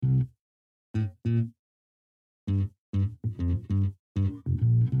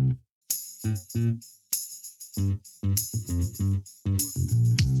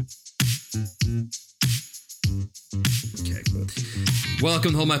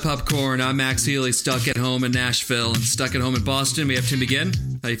Welcome to Hold My Popcorn. I'm Max Healy, stuck at home in Nashville and stuck at home in Boston. We have Tim begin.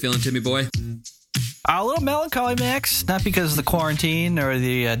 How you feeling, Timmy boy? A little melancholy, Max. Not because of the quarantine or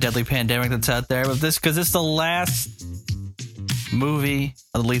the deadly pandemic that's out there, but because it's the last movie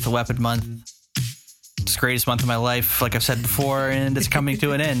of the Lethal Weapon month. It's the greatest month of my life, like I've said before, and it's coming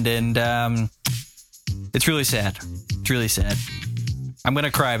to an end. And it's really sad. It's really sad. I'm going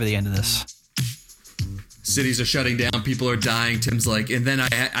to cry by the end of this. Cities are shutting down. People are dying. Tim's like, and then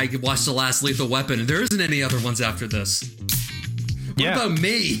I watched the last Lethal Weapon, and there isn't any other ones after this. What about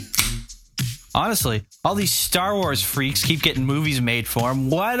me? Honestly, all these Star Wars freaks keep getting movies made for them.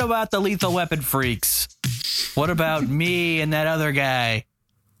 What about the Lethal Weapon freaks? What about me and that other guy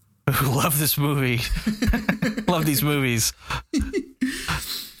who love this movie? Love these movies.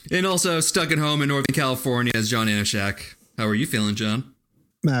 And also stuck at home in Northern California is John Anishak. How are you feeling, John?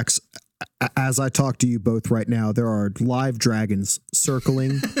 Max, as I talk to you both right now, there are live dragons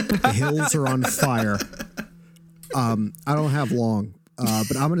circling. The hills are on fire. I don't have long,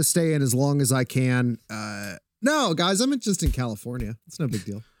 but I'm going to stay in as long as I can. No, guys, I'm just in California. It's no big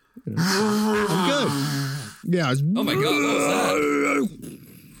deal. You know, I'm good. Yeah. Oh my God, what was that?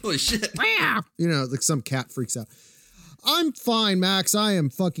 Holy shit. You know, like some cat freaks out. I'm fine, Max. I am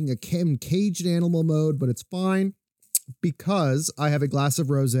fucking caged animal mode, but it's fine. Because I have a glass of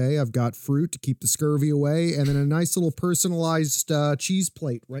rosé, I've got fruit to keep the scurvy away, and then a nice little personalized cheese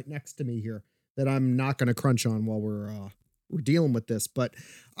plate right next to me here that I'm not going to crunch on while we're dealing with this. But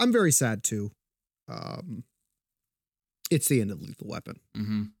I'm very sad too. It's the end of Lethal Weapon,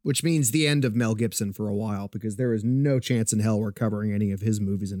 which means the end of Mel Gibson for a while, because there is no chance in hell we're covering any of his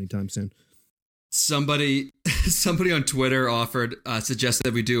movies anytime soon. Somebody on Twitter suggested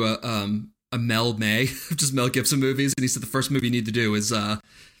that we do a Mel May of just Mel Gibson movies, and he said the first movie you need to do is The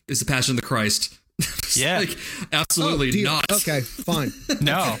Passion of the Christ. Yeah, like, absolutely not. Okay, fine.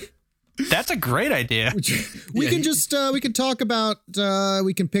 No, that's a great idea. We can talk about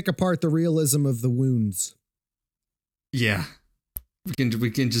we can pick apart the realism of the wounds. Yeah,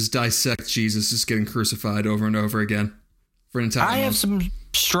 we can just dissect Jesus just getting crucified over and over again for an entire month. I have some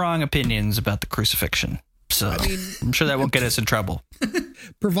strong opinions about the crucifixion. So I'm sure that won't get us in trouble.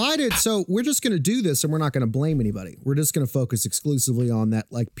 Provided, so we're just going to do this and we're not going to blame anybody. We're just going to focus exclusively on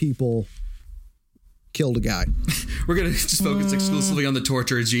that, like, people killed a guy. We're going to just focus exclusively on the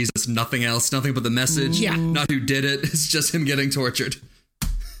torture of Jesus. Nothing else. Nothing but the message. Yeah. Not who did it. It's just him getting tortured.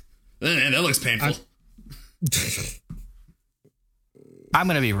 Man, that looks painful. I'm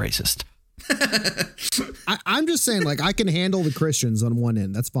going to be racist. I'm just saying, like, I can handle the Christians on one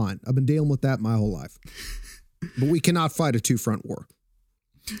end. That's fine. I've been dealing with that my whole life. But we cannot fight a two-front war.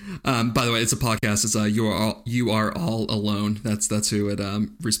 By the way, it's a podcast. It's you are all alone. That's who had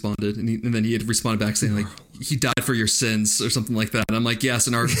responded, and then he had responded back saying, like, he died for your sins or something like that. And I'm like, yes,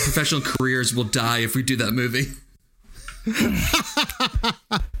 and our professional careers will die if we do that movie.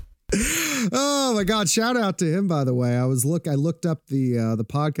 Oh my God! Shout out to him, by the way. I looked up the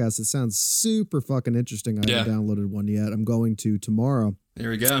podcast. It sounds super fucking interesting. I haven't downloaded one yet. I'm going to tomorrow. There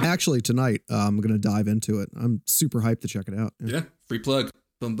we go. Actually, tonight I'm going to dive into it. I'm super hyped to check it out. Yeah, free plug.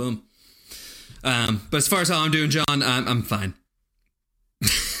 Boom, boom. But as far as how I'm doing, John, I'm fine.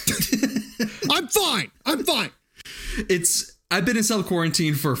 I'm fine. I've been in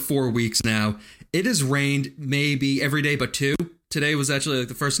self-quarantine for 4 weeks now. It has rained maybe every day but 2. Today was actually like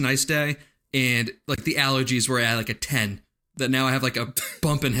the first nice day, and like the allergies were at like a 10. That now I have like a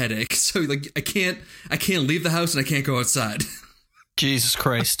bumping headache. So like I can't leave the house and I can't go outside. Jesus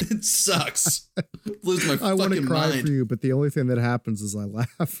Christ. It sucks. Lose my fucking mind. I want to cry for you, but the only thing that happens is I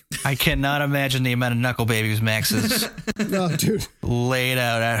laugh. I cannot imagine the amount of knuckle babies Max is No, dude. laid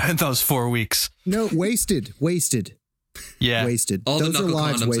out in those 4 weeks. No, wasted. Yeah. Wasted. All Those the knuckle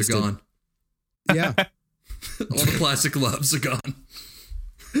lives condoms wasted. are gone. Yeah. All the plastic gloves are gone.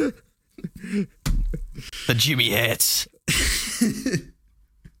 The Jimmy hats.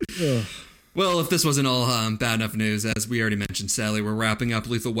 Well, if this wasn't all bad enough news, as we already mentioned, sadly, we're wrapping up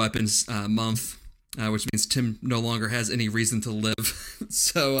Lethal Weapons month, which means Tim no longer has any reason to live.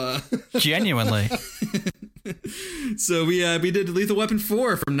 So, Genuinely. So we did Lethal Weapon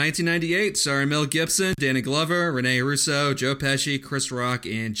 4 from 1998, starring Mel Gibson, Danny Glover, Rene Russo, Joe Pesci, Chris Rock,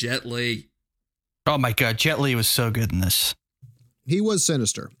 and Jet Li. Oh my God, Jet Li was so good in this. He was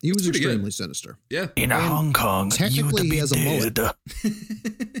sinister. He was extremely sinister. Yeah. In Hong Kong, technically he has a mullet.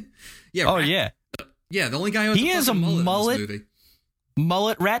 Yeah. Oh, yeah. Yeah, the only guy who has a mullet in this movie.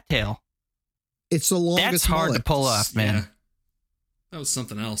 Mullet rat tail. It's the longest That's hard mullet. to pull off, man. Yeah. That was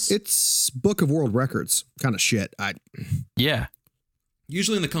something else. It's Book of World Records kind of shit. Yeah.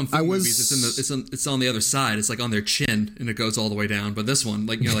 Usually in the kung fu movies, it's on the other side. It's like on their chin, and it goes all the way down. But this one,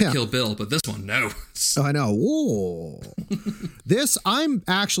 like Kill Bill. But this one, no. Oh, I know. Whoa. This, I'm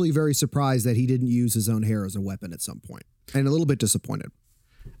actually very surprised that he didn't use his own hair as a weapon at some point, and a little bit disappointed.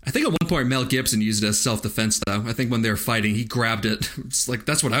 I think at one point Mel Gibson used it as self-defense, though. I think when they were fighting, he grabbed it. It's like,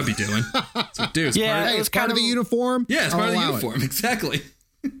 that's what I'd be doing. It's like, dude, it's part of the uniform. Yeah, it's part of the uniform. Exactly.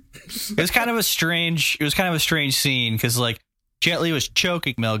 It was kind of a strange scene because like Jet Li was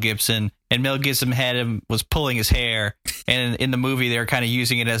choking Mel Gibson, and Mel Gibson was pulling his hair, and in the movie they were kind of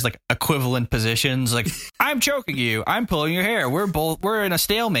using it as like equivalent positions, like I'm choking you, I'm pulling your hair, we're in a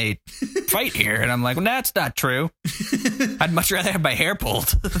stalemate fight here, and I'm like, well, that's not true. I'd much rather have my hair pulled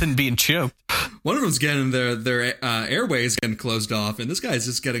than being choked. One of them's getting their airways getting closed off, and this guy's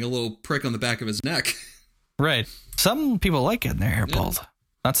just getting a little prick on the back of his neck. Right. Some people like getting their hair pulled.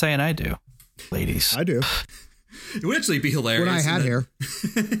 Not saying I do, ladies. I do. It would actually be hilarious. When I had hair.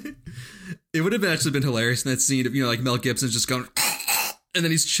 It would have actually been hilarious in that scene of, like Mel Gibson's just going, and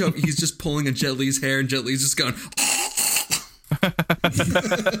then he's just pulling on Jet Li's hair, and Jet Li's just going.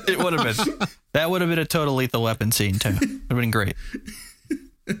 It would have been. That would have been a total Lethal Weapon scene, too. It would have been great.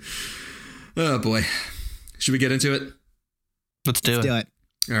 Oh, boy. Should we get into it? Let's do it.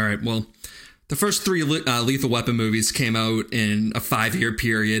 All right, well. The first 3 Lethal Weapon movies came out in a 5-year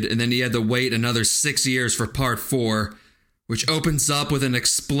period, and then you had to wait another 6 years for part 4, which opens up with an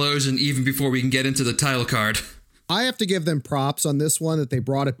explosion even before we can get into the title card. I have to give them props on this one that they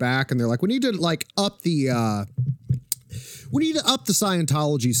brought it back, and they're like, we need to up the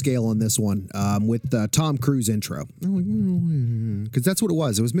Scientology scale on this one with the Tom Cruise intro, because that's what it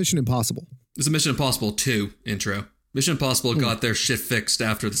was. It was Mission Impossible. It's a Mission Impossible 2 intro. Mission Impossible got their shit fixed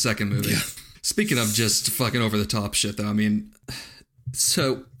after the second movie. Yeah. Speaking of just fucking over the top shit, though, I mean,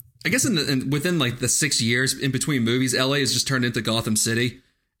 so I guess within like the 6 years in between movies, LA has just turned into Gotham City,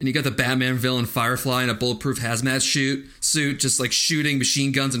 and you got the Batman villain Firefly in a bulletproof hazmat suit, just like shooting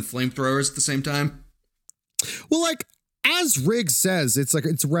machine guns and flamethrowers at the same time. Well, like as Riggs says, it's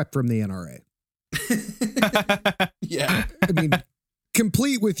a rep from the NRA. Yeah, I mean.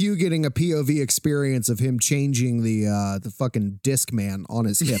 Complete with you getting a POV experience of him changing the fucking disc man on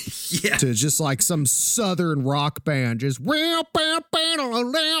his hip to just like some southern rock band, just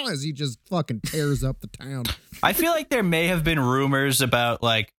as he just fucking tears up the town. I feel like there may have been rumors about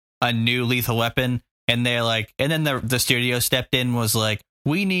like a new Lethal Weapon, and they're like, and then the studio stepped in, was like,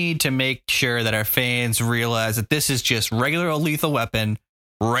 we need to make sure that our fans realize that this is just regular old Lethal Weapon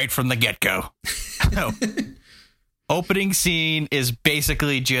right from the get-go. No. Opening scene is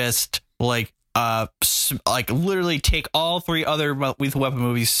basically just like literally take all 3 other Lethal Weapon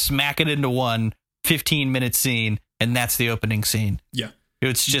movies, smack it into one 15-minute scene, and that's the opening scene. Yeah.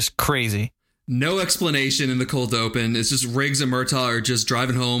 It's just crazy. No explanation in the cold open. It's just Riggs and Murtaugh are just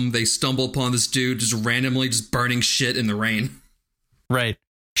driving home. They stumble upon this dude just randomly just burning shit in the rain. Right.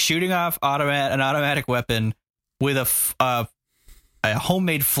 Shooting off an automatic weapon with a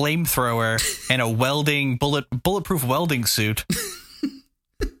homemade flamethrower and a bulletproof welding suit.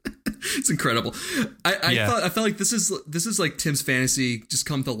 It's incredible. I felt like this is like Tim's fantasy just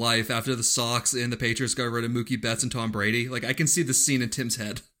come to life after the Sox and the Patriots got rid of Mookie Betts and Tom Brady. Like I can see this scene in Tim's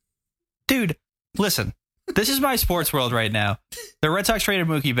head. Dude, listen. This is my sports world right now. The Red Sox traded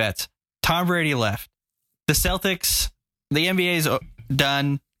Mookie Betts. Tom Brady left. The Celtics, the NBA's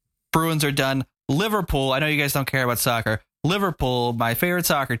done. Bruins are done. Liverpool, I know you guys don't care about soccer. Liverpool, my favorite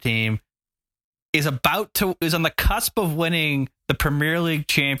soccer team, is on the cusp of winning the Premier League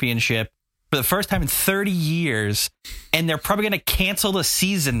championship for the first time in 30 years, and they're probably going to cancel the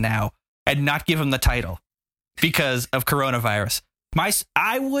season now and not give them the title because of coronavirus.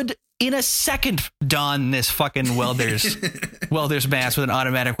 I would in a second don this fucking welder's mask with an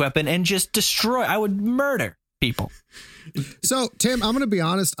automatic weapon and just destroy. I would murder people. So, Tim, I'm going to be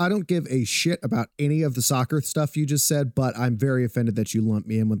honest. I don't give a shit about any of the soccer stuff you just said, but I'm very offended that you lumped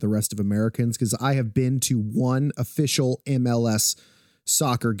me in with the rest of Americans because I have been to one official MLS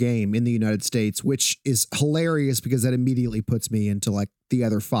soccer game in the United States, which is hilarious because that immediately puts me into like the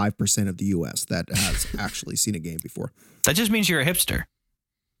other 5% of the U.S. that has actually seen a game before. That just means you're a hipster.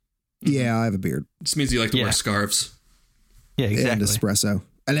 Yeah, I have a beard. Just means you like to wear scarves. Yeah, exactly. And espresso.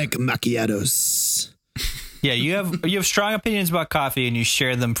 I like macchiatos. Yeah, you have strong opinions about coffee and you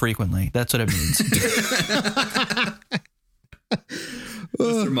share them frequently. That's what it means.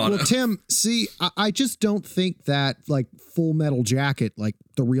 Well, Tim, see, I just don't think that like Full Metal Jacket, like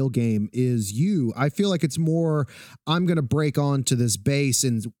the real game, is you. I feel like it's more, I'm going to break onto this base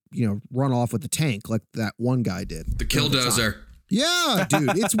and, run off with the tank like that one guy did. The Killdozer. Yeah,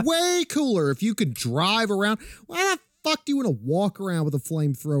 dude, it's way cooler if you could drive around. Why the fuck do you want to walk around with a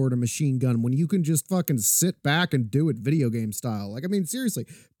flamethrower and a machine gun when you can just fucking sit back and do it video game style? Like, I mean, seriously,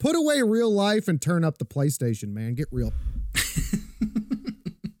 put away real life and turn up the PlayStation, man. Get real.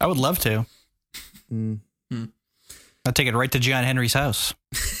 I would love to. I'll take it right to John Henry's house.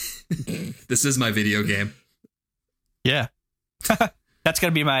 This is my video game. Yeah. That's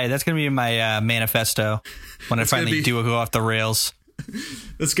gonna be my manifesto when I finally do go off the rails.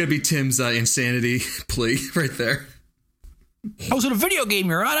 That's gonna be Tim's insanity plea right there. I was in a video game,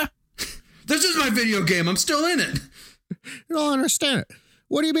 Your Honor. This is my video game. I'm still in it. You don't understand it.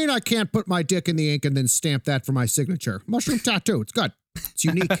 What do you mean I can't put my dick in the ink and then stamp that for my signature? Mushroom tattoo. It's good. It's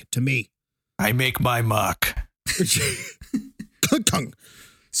unique to me. I make my mark.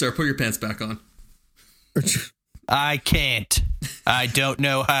 Sir, put your pants back on. I can't. I don't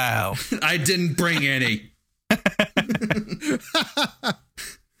know how. I didn't bring any.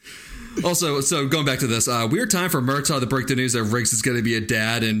 Also, so going back to this, weird time for Murtaugh to break the news that Riggs is going to be a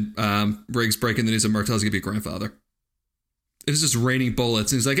dad, and Riggs breaking the news that Murtaugh is going to be a grandfather. It was just raining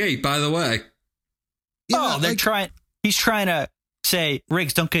bullets, and he's like, "Hey, by the way." Yeah, they're trying. He's trying to say,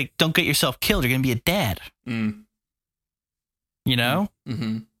 Riggs, don't get yourself killed. You're going to be a dad. Mm. You know.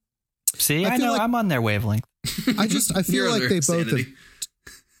 Mm-hmm. See, I know I'm on their wavelength. I feel like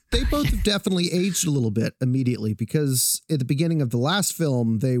they both have definitely aged a little bit immediately, because at the beginning of the last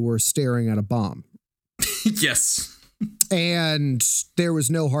film, they were staring at a bomb. Yes. And there was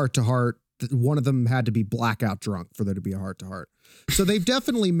no heart to heart. One of them had to be blackout drunk for there to be a heart to heart. So they've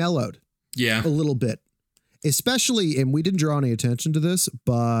definitely mellowed. Yeah. A little bit. Especially, and we didn't draw any attention to this,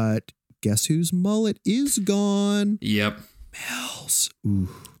 but guess whose mullet is gone? Yep. Mel's. Ooh.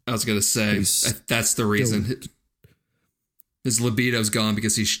 I was going to say, that's the reason. His libido's gone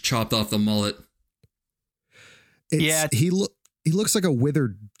because he's chopped off the mullet. He looks like a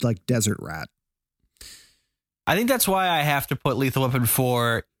withered, like, desert rat. I think that's why I have to put Lethal Weapon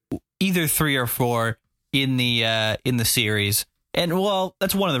 4, either 3 or 4, in the series. And, well,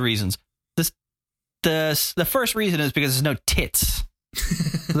 that's one of the reasons. The first reason is because there's no tits.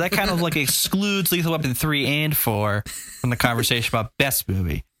 So that kind of like excludes Lethal Weapon 3 and 4 from the conversation about best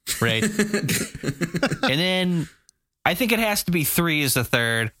movie, right? And then I think it has to be 3 is the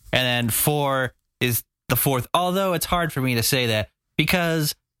third, and then 4 is the fourth. Although it's hard for me to say that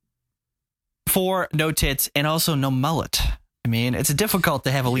because 4, no tits, and also no mullet. I mean, it's difficult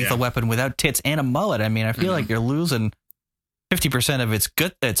to have a Lethal Weapon without tits and a mullet. I mean, I feel like you're losing 50% of its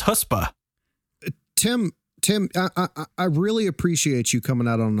chutzpah. Tim, I really appreciate you coming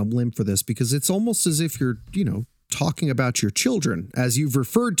out on a limb for this, because it's almost as if you're, talking about your children, as you've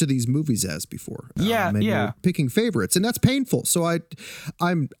referred to these movies as before. You're picking favorites, and that's painful. So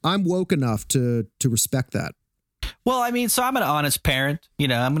I'm woke enough to respect that. Well, I mean, so I'm an honest parent.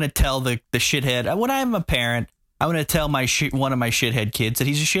 I'm going to tell the shithead. When I'm a parent, I'm going to tell one of my shithead kids that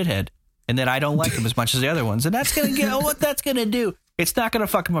he's a shithead, and that I don't like him as much as the other ones, and that's going to get what that's going to do. It's not going to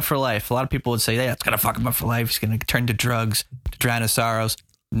fuck him up for life. A lot of people would say, it's going to fuck him up for life. He's going to turn to drugs, to drown his sorrows.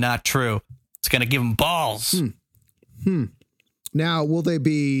 Not true. It's going to give him balls. Now, will they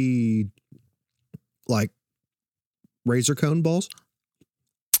be like razor cone balls?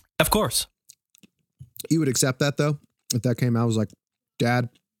 Of course. You would accept that, though? If that came out, I was like, Dad,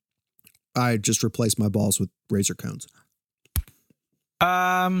 I just replaced my balls with razor cones.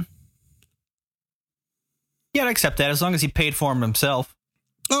 Yeah, I'd accept that as long as he paid for them himself.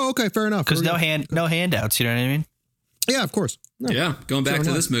 Oh, okay, fair enough. Because no handouts, you know what I mean? Yeah, of course. No. Yeah, going back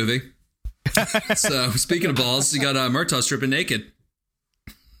to this movie. So, speaking of balls, you got Murtaugh stripping naked.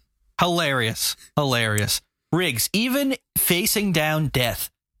 Hilarious. Riggs, even facing down death,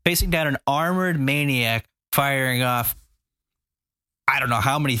 facing down an armored maniac firing off, I don't know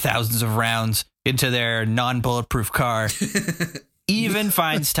how many thousands of rounds into their non-bulletproof car, even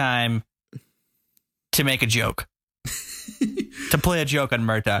finds time to make a joke, to play a joke on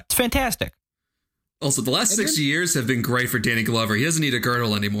Murtaugh. It's fantastic. Also, the last 6 years have been great for Danny Glover. He doesn't need a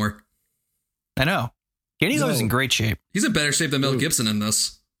girdle anymore. I know. Danny Glover's in great shape. He's in better shape than Mel Gibson in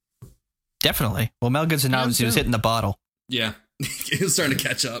this. Definitely. Well, Mel Gibson obviously was hitting the bottle. Yeah. He was starting to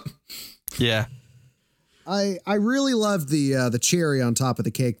catch up. Yeah. I really loved the cherry on top of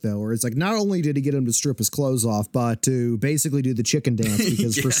the cake, though, where it's like, not only did he get him to strip his clothes off, but to basically do the chicken dance,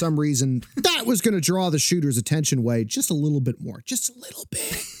 because for some reason that was going to draw the shooter's attention way just a little bit more. Just a little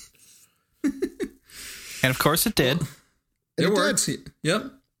bit. And of course it did. It worked.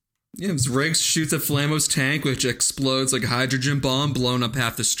 Yep. Yeah, Riggs shoots at Flamo's tank, which explodes like a hydrogen bomb, blowing up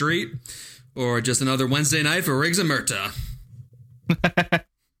half the street. Or just another Wednesday night for Riggs and Murtaugh.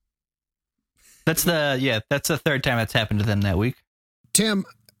 That's the third time that's happened to them that week. Tim,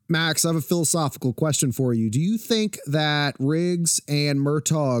 Max, I have a philosophical question for you. Do you think that Riggs and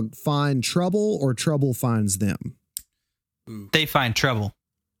Murtaugh find trouble or trouble finds them? Ooh. They find trouble.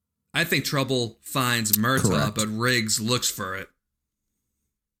 I think trouble finds Murtaugh, Correct. but Riggs looks for it.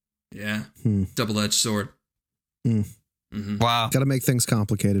 Yeah. Double-edged sword. Wow. Got to make things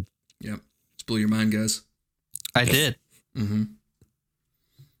complicated. Yep. Just blew your mind, guys. I did. Mm-hmm.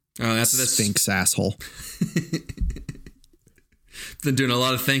 After this, Sphinx asshole. been doing a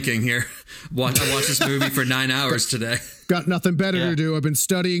lot of thinking here. I watched this movie for 9 hours today. Got nothing better Yeah. to do. I've been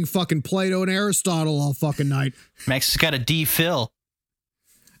studying fucking Plato and Aristotle all fucking night. Max has got a D Phil.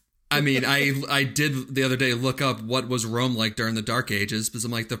 I mean, I did the other day look up what was Rome like during the Dark Ages, because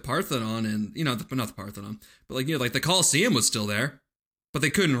I'm like, the Parthenon and, not the Parthenon, but like the Colosseum was still there, but they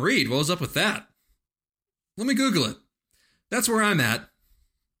couldn't read. What was up with that? Let me Google it. That's where I'm at.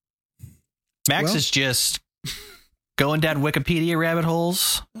 Max Well- is just going down Wikipedia rabbit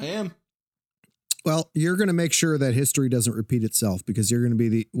holes. I am. Well, you're going to make sure that history doesn't repeat itself because you're going to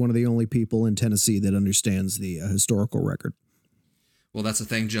be one of the only people in Tennessee that understands the historical record. Well, that's the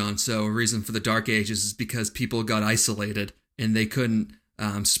thing, John. So a reason for the Dark Ages is because people got isolated and they couldn't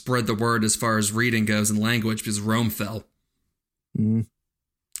spread the word as far as reading goes and language because Rome fell. Mm.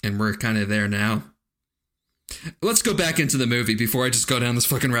 And we're kind of there now. Let's go back into the movie before I just go down this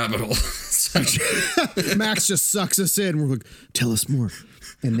fucking rabbit hole. Max just sucks us in. We're like, tell us more.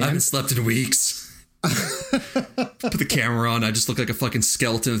 And I then haven't slept in weeks. Put the camera on. I just look like a fucking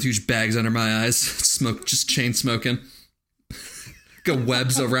skeleton with huge bags under my eyes. Just chain smoking. Got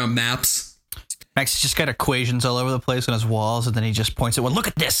webs around maps. Max has just got equations all over the place on his walls, and then he just points at one. Look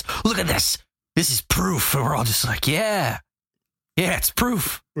at this. Look at this. This is proof. And we're all just like, yeah. Yeah, it's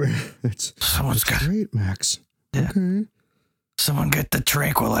proof. it's Someone's got great, Max. Yeah. Okay. Someone get the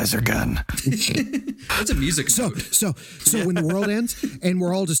tranquilizer gun. That's a music note. So when the world ends and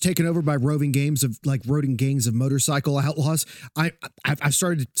we're all just taken over by roving gangs of motorcycle outlaws, I've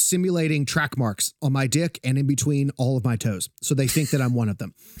started simulating track marks on my dick and in between all of my toes, so they think that I'm one of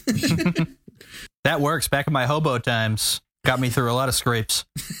them. That works. Back in my hobo times, got me through a lot of scrapes.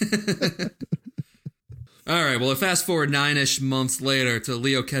 All right, well, fast forward 9-ish months later to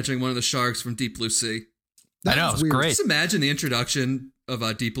Leo catching one of the sharks from Deep Blue Sea. That I know, was it's weird. great. Just imagine the introduction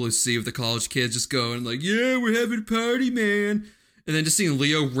of Deep Blue Sea with the college kids just going like, yeah, we're having a party, man. And then just seeing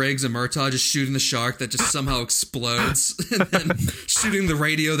Leo, Riggs, and Murtaugh just shooting the shark that just somehow explodes. And then shooting the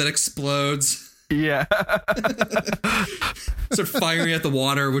radio that explodes. Yeah. Start firing at the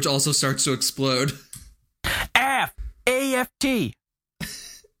water, which also starts to explode. AFT. Man,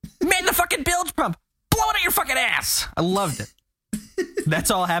 the fucking bilge pump. Blow it at your fucking ass. I loved it.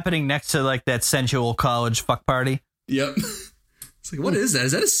 That's all happening next to like that sensual college fuck party. Yep. It's like, what is that?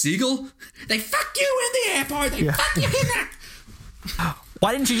 Is that a seagull? They fuck you in the airport. They fuck you in the...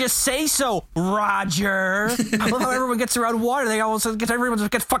 Why didn't you just say so, Roger? I love how everyone gets around water. They always get everyone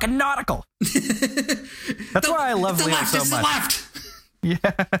gets fucking nautical. That's why I love It's the Leo left, so it's the much.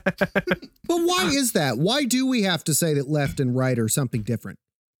 left. But why is that? Why do we have to say that left and right are something different?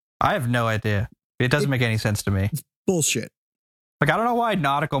 I have no idea. It doesn't make any sense to me. Bullshit. Like, I don't know why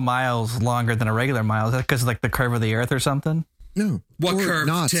nautical mile is longer than a regular mile. Is that because of like the curve of the earth or something? No. What Or curve,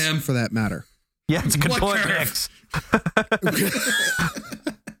 knots, Tim? for that matter. Yeah, it's a good What point, curve? Max.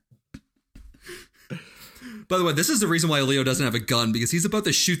 By the way, this is the reason why Leo doesn't have a gun, because he's about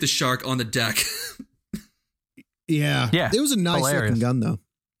to shoot the shark on the deck. Yeah. Yeah, It was a nice hilarious. looking gun, though.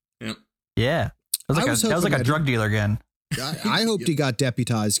 Yep. Yeah. That I was was like hoping a that drug dealer gun. I hoped he got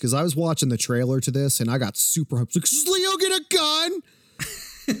deputized because I was watching the trailer to this and I got super hyped. Like, does Leo get a gun?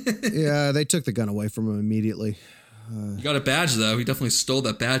 Yeah, they took the gun away from him immediately. He got a badge, though. He definitely stole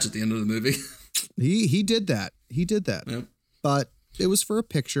that badge at the end of the movie. He did that. He did that. Yep. But it was for a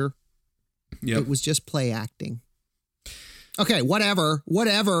picture. Yep. It was just play acting. Okay, whatever.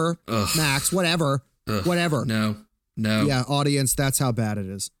 Ugh. Max, whatever. Ugh. Whatever. No. Yeah, audience, that's how bad it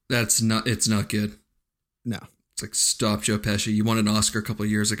is. It's not good. No. It's like, stop, Joe Pesci. You won an Oscar a couple of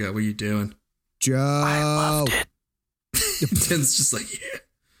years ago. What are you doing? Joe. I loved it. Tim's just like, yeah.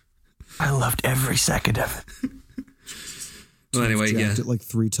 I loved every second of it. Well, anyway, yeah. Jacked it like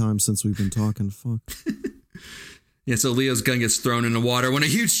 3 times since we've been talking. Fuck. Yeah, so Leo's gun gets thrown in the water when a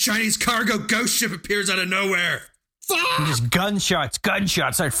huge Chinese cargo ghost ship appears out of nowhere. And just gunshots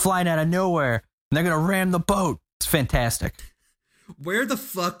start flying out of nowhere. And they're going to ram the boat. It's fantastic. Where the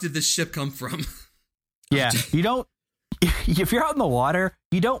fuck did this ship come from? Yeah, you don't... If you're out in the water,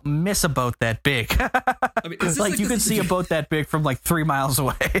 you don't miss a boat that big. I mean, is this like you the- can see a boat that big from like 3 miles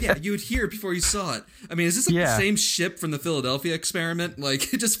away. Yeah, you would hear it before you saw it. I mean, is this like Yeah. the same ship from the Philadelphia experiment?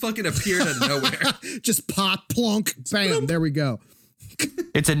 Like, it just fucking appeared out of nowhere. Just pop, plunk, bam. There we go.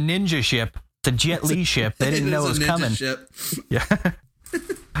 It's a ninja ship. It's a Jet Li ship. They didn't know it was coming. Ship. Yeah.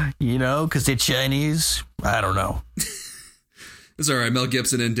 Because they're Chinese. I don't know. It's all right. Mel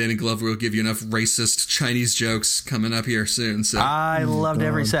Gibson and Danny Glover will give you enough racist Chinese jokes coming up here soon. So I loved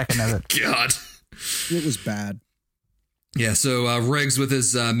every second of it. God. It was bad. Yeah, so Riggs with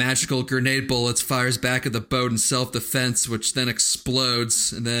his magical grenade bullets fires back at the boat in self-defense, which then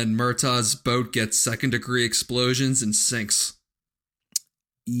explodes, and then Murtaugh's boat gets second-degree explosions and sinks.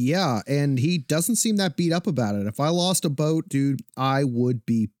 Yeah, and he doesn't seem that beat up about it. If I lost a boat, dude, I would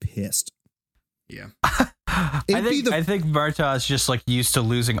be pissed. Yeah. I think Murtaugh's just like used to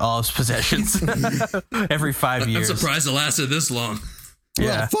losing all his possessions every 5 years. I'm surprised it lasted this long.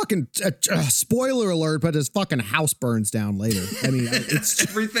 Yeah. Well, fucking spoiler alert, but his fucking house burns down later. I mean, it's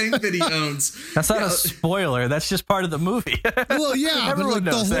Everything that he owns. That's not a spoiler. That's just part of the movie. well, yeah, but Everyone like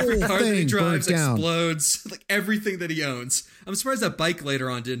the knows that. whole Car that he thing burns drives down. explodes. Like everything that he owns. I'm surprised that bike later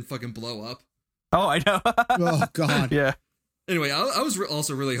on didn't fucking blow up. Oh, I know. Oh God. Yeah. Anyway, I was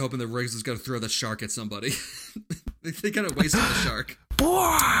also really hoping that Riggs was going to throw the shark at somebody. They kind of wasted the shark.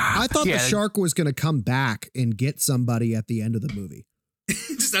 I thought the shark was going to come back and get somebody at the end of the movie.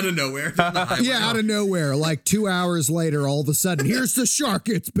 Just out of nowhere. Yeah, out of nowhere. Like 2 hours later, all of a sudden, here's the shark.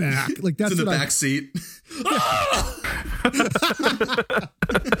 It's back. Like that's It's in the what back seat.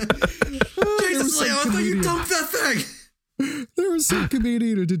 Jesus, Leo, I thought you dumped that thing. There was some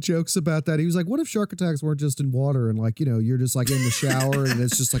comedian who did jokes about that. He was like, what if shark attacks weren't just in water and like, you're just like in the shower and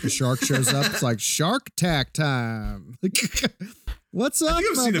it's just like a shark shows up. It's like Shark Attack time. What's up? I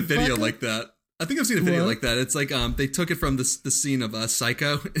think I've seen a video motherfucker? like that. Like that. It's like they took it from the scene of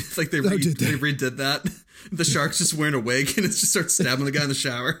Psycho. It's like they redid that. The shark's just wearing a wig and it just starts stabbing the guy in the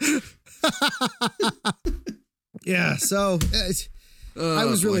shower. Yeah, so I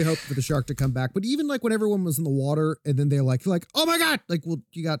was really hoping for the shark to come back. But even like when everyone was in the water and then they're like, oh my God, like, well,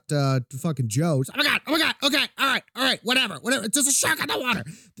 you got fucking Joe. Oh my God, okay, all right, whatever. It's just a shark in the water.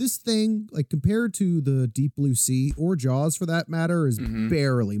 This thing, like compared to the Deep Blue Sea or Jaws for that matter, is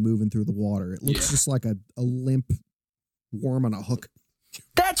barely moving through the water. It looks just like a limp worm on a hook.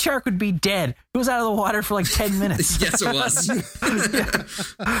 That shark would be dead. It was out of the water for like 10 minutes. Yes, it was.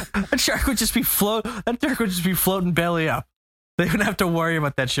 That shark would just be floating belly up. They wouldn't have to worry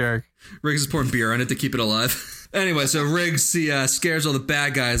about that shark. Riggs is pouring beer on it to keep it alive. Anyway, so Riggs, he scares all the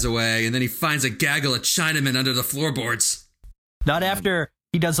bad guys away, and then he finds a gaggle of Chinamen under the floorboards. Not after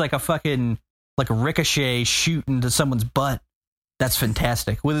he does like a fucking, like a ricochet shoot into someone's butt. That's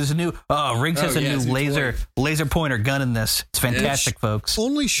fantastic. With his new, Riggs has a new laser pointer gun in this. It's fantastic, folks.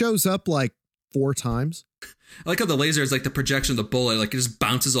 Only shows up like 4 times. I like how the laser is like the projection of the bullet. Like it just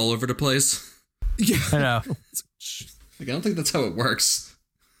bounces all over the place. Yeah. I know. Like, I don't think that's how it works.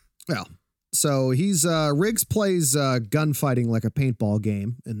 Well, so he's Riggs plays gunfighting like a paintball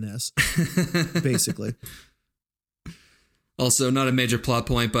game in this, basically. Also, not a major plot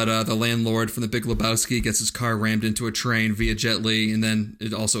point, but the landlord from The Big Lebowski gets his car rammed into a train via Jet Li, and then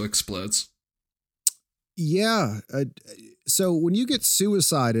it also explodes. Yeah. So when you get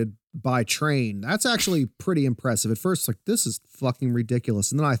suicided by train, that's actually pretty impressive. At first, like, this is fucking ridiculous.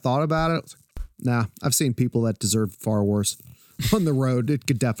 And then I thought about it. I was like, nah, I've seen people that deserve far worse on the road. It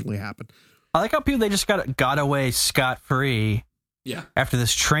could definitely happen. I like how people, they just got away scot-free after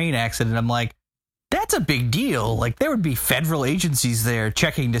this train accident. I'm like, that's a big deal. Like, there would be federal agencies there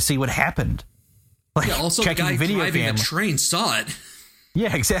checking to see what happened. Like, Yeah, also the checking guy video driving camera. the train saw it.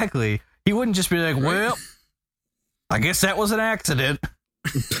 Yeah, exactly. He wouldn't just be like, well, I guess that was an accident.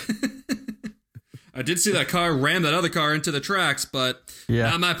 I did see that car ram that other car into the tracks, but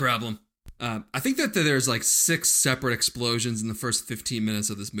not my problem. I think that there's like 6 separate explosions in the first 15 minutes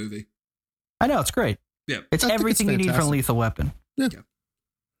of this movie. I know, it's great. Yeah. It's everything you need from Lethal Weapon. Yeah.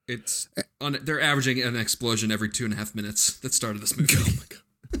 It's they're averaging an explosion every 2.5 minutes that started this movie. Oh my God.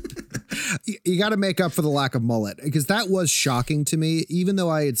 You got to make up for the lack of mullet, because that was shocking to me. Even though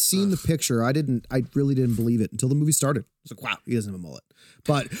I had seen the picture, I really didn't believe it until the movie started. I was like, wow, he doesn't have a mullet.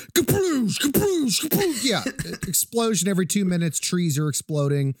 But kaploosh, kaploosh, kaploosh. Yeah, explosion every 2 minutes. Trees are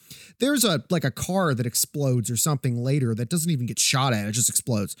exploding. There's a car that explodes or something later that doesn't even get shot at. It just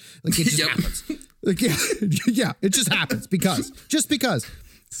explodes. Like it just happens. Like yeah, it just happens because.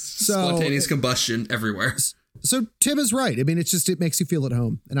 So, spontaneous combustion everywhere. So Tim is right. I mean, it makes you feel at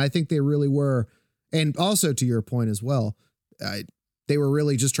home. And I think they really were. And also to your point as well, they were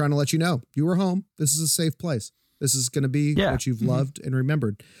really just trying to let you know you were home. This is a safe place. This is going to be what you've loved and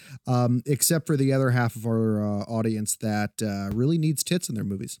remembered. Except for the other half of our audience that really needs tits in their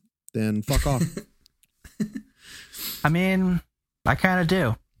movies. Then fuck off. I mean, I kind of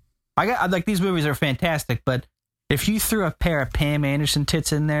do. I like, these movies are fantastic, but if you threw a pair of Pam Anderson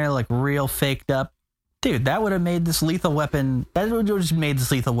tits in there, like real faked up, dude, that would have made this Lethal Weapon. That would have just made this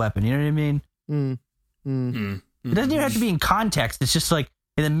Lethal Weapon. You know what I mean? It doesn't even have to be in context. It's just like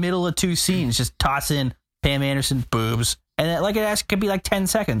in the middle of two scenes, just toss in Pam Anderson boobs, and then, like it could be like 10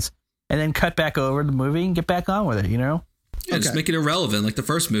 seconds, and then cut back over the movie and get back on with it. You know? Yeah, just make it irrelevant, like the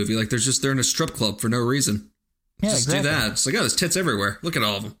first movie. Like they're in a strip club for no reason. Yeah, just exactly. do that. It's like, oh, there's tits everywhere. Look at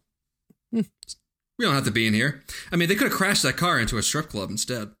all of them. We don't have to be in here. I mean, they could have crashed that car into a strip club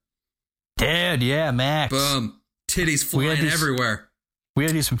instead. Dude, yeah, Max. Boom. Titties flying everywhere. We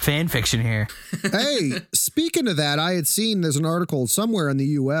gotta do some fan fiction here. Hey, speaking of that, I had seen there's an article somewhere in the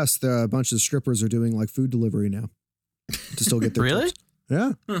U.S. A bunch of strippers are doing like food delivery now to still get their Really? tips.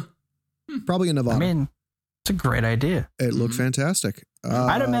 Yeah. Huh. Probably in Nevada. I mean, it's a great idea. It looked fantastic.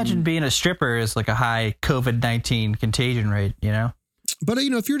 I'd imagine being a stripper is like a high COVID-19 contagion rate, you know? But,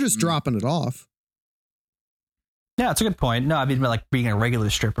 if you're just dropping it off. Yeah, it's a good point. No, I mean, like being a regular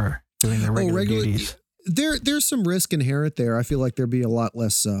stripper, doing the regular duties. There's some risk inherent there. I feel like there'd be a lot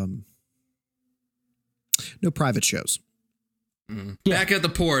less, no private shows. Yeah. Back at the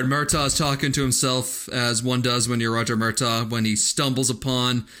port, Murtaugh's talking to himself, as one does when you're Roger Murtaugh, when he stumbles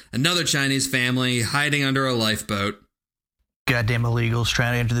upon another Chinese family hiding under a lifeboat. Goddamn illegals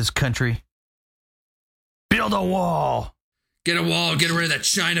trying to enter this country. Build a wall. Get a wall, get rid of that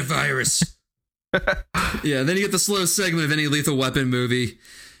China virus. Yeah, then you get the slow segment of any Lethal Weapon movie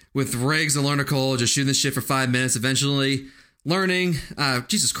with Riggs and Lorna Cole just shooting this shit for 5 minutes, eventually learning.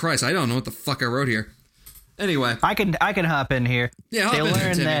 Jesus Christ, I don't know what the fuck I wrote here. Anyway, I can hop in here. Yeah, hop in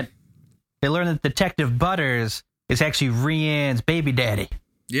there, Timmy. They learn that Detective Butters is actually Rianne's baby daddy.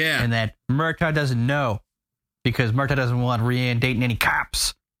 Yeah, And that Murtaugh doesn't know because Murtaugh doesn't want Rianne dating any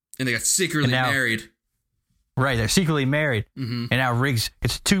cops. and they got secretly married. Right, they're secretly married. Mm-hmm. And now Riggs,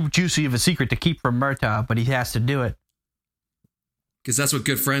 it's too juicy of a secret to keep from Murtaugh, but he has to do it. Because that's what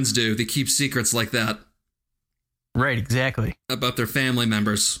good friends do. They keep secrets like that Right, exactly. about their family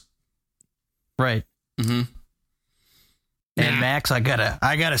members. Right. Mm-hmm. And Max, I got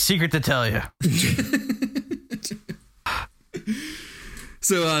a secret to tell you.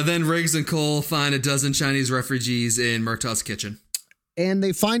 So then Riggs and Cole find a dozen Chinese refugees in Murtaugh's kitchen. And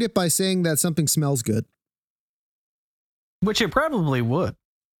they find it by saying that something smells good. Which it probably would.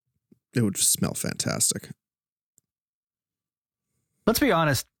 It would just smell fantastic. Let's be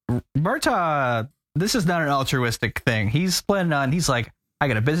honest, Murtaugh, this is not an altruistic thing. He's like, I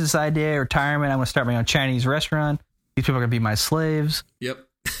got a business idea, retirement, I'm going to start my own Chinese restaurant. These people are going to be my slaves. Yep.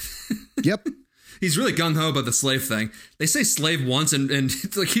 Yep. He's really gung-ho about the slave thing. They say slave once, and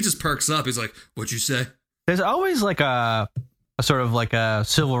like he just perks up. He's like, what'd you say? There's always like a sort of like a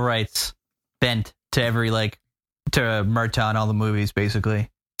civil rights bent to every to Murtaugh in all the movies, basically.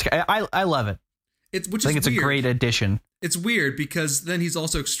 I love it. I think it's weird. a great addition. It's weird because then he's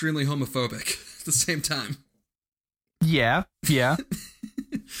also extremely homophobic at the same time. Yeah.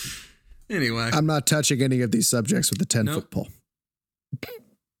 Anyway, I'm not touching any of these subjects with the 10-foot pole.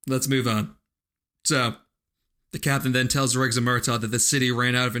 let's move on. So, the captain then tells Riggs and Murtaugh that the city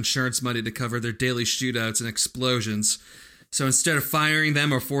ran out of insurance money to cover their daily shootouts and explosions. So instead of firing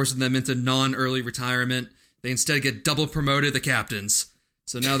them or forcing them into non-early retirement, they instead get double promoted, the captains.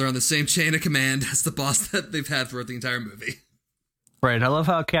 So now they're on the same chain of command as the boss that they've had throughout the entire movie. Right. I love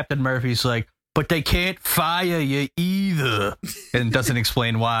how Captain Murphy's like, but they can't fire you either. And doesn't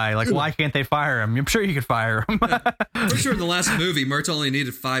explain why. Like, why can't they fire him? I'm sure you could fire him. For sure, in the last movie, Murtaugh only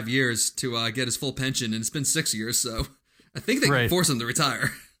needed 5 years to get his full pension, and it's been 6 years, so I think they can force him to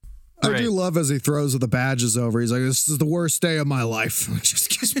retire. I do love as he throws the badges over. He's like, this is the worst day of my life.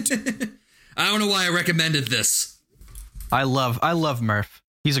 I don't know why I recommended this. I love Murph.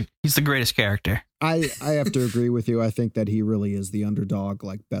 He's the greatest character. I have to agree with you. I think that he really is the underdog,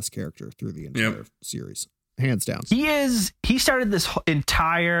 like best character through the entire series. Hands down. He started this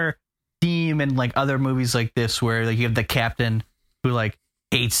entire theme in like other movies like this where like you have the captain who like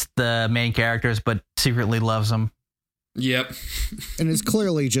hates the main characters but secretly loves them. Yep. And is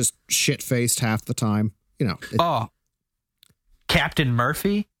clearly just shit-faced half the time. You know. Captain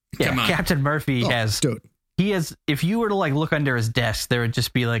Murphy? Yeah, Come on. Captain Murphy Dude. He has, if you were to like look under his desk, there would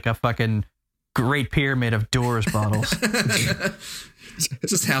just be like a fucking Great Pyramid of Doors bottles.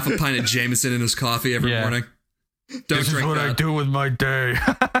 Just half a pint of Jameson in his coffee every morning. Don't drink that. I do with my day.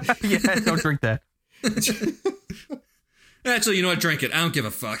 Yeah, don't drink that. Actually, you know what? Drink it. I don't give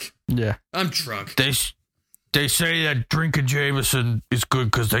a fuck. Yeah. I'm drunk. They say that drinking Jameson is good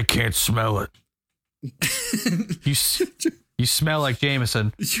because they can't smell it. You smell like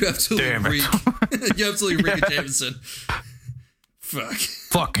Jameson. You absolutely Damn it. reek. You absolutely reek of Jameson. Fuck.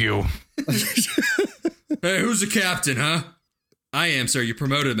 Fuck you. Hey, who's the captain, huh? I am, sir. You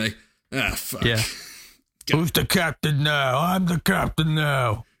promoted me. Ah, fuck. Yeah. Who's the captain now? I'm the captain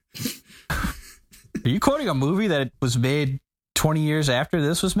now. Are you quoting a movie that was made 20 years after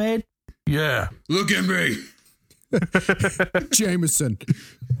this was made? Yeah. Look at me. Jameson.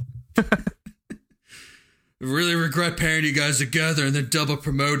 I really regret pairing you guys together and then double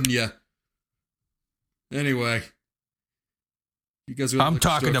promoting you. Anyway. You guys I'm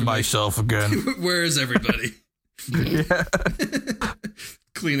talking to myself again. Where is everybody? Yeah.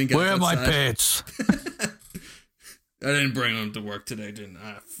 Cleaning up Where are my outside. pants? I didn't bring them to work today, didn't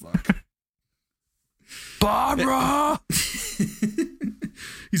I? Fuck. Barbara!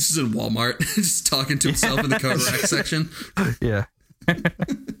 He's just in Walmart, just talking to himself in the coat rack section. Yeah.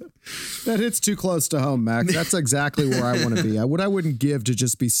 That hits too close to home, Max. That's exactly where I want to be. I wouldn't give to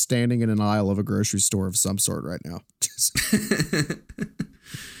just be standing in an aisle of a grocery store of some sort right now.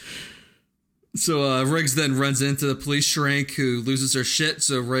 So Riggs then runs into the police shrink who loses her shit.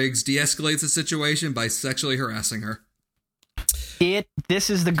 So Riggs de-escalates the situation by sexually harassing her. This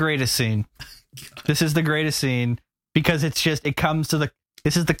is the greatest scene. This is the greatest scene because this is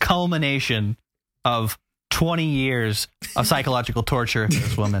the culmination of 20 years of psychological torture of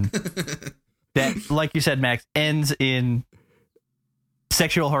this woman that, like you said, Max, ends in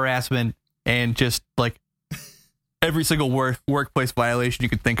sexual harassment and just like every single workplace violation you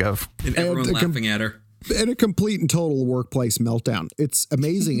could think of. And everyone laughing at her. And a complete and total workplace meltdown. It's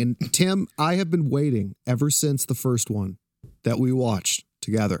amazing. And Tim, I have been waiting ever since the first one that we watched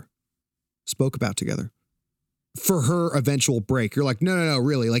together, spoke about together, for her eventual break. You're like, no,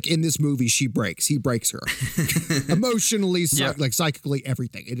 really. Like in this movie, she breaks. He breaks her. Emotionally, like psychically,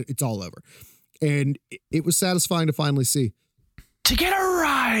 everything. It's all over. And it was satisfying to finally see. To get a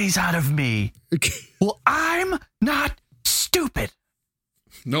rise out of me. Well, I'm not stupid.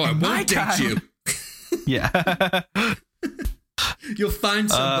 No, I won't date you. Yeah. You'll find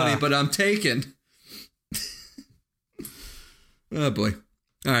somebody, but I'm taken. Oh, boy.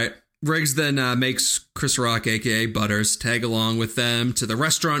 All right. Riggs then makes Chris Rock, a.k.a. Butters, tag along with them to the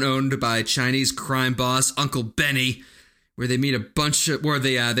restaurant owned by Chinese crime boss Uncle Benny, where they meet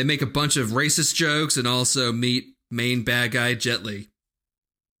they make a bunch of racist jokes and also meet main bad guy Jet Li.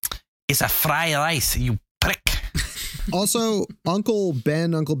 It's a fried rice, you prick. Also, Uncle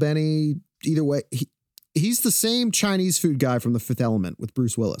Benny, either way, he's the same Chinese food guy from The Fifth Element with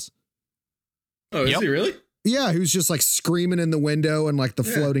Bruce Willis. Oh, is he really? Yeah, who's just like screaming in the window and like the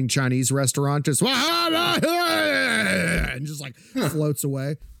floating Chinese restaurant just and just like floats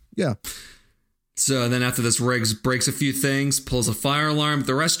away. Yeah. So then after this, Riggs breaks a few things, pulls a fire alarm at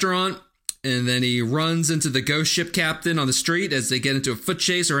the restaurant, and then he runs into the ghost ship captain on the street as they get into a foot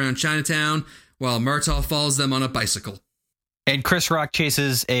chase around Chinatown while Murtaugh follows them on a bicycle. And Chris Rock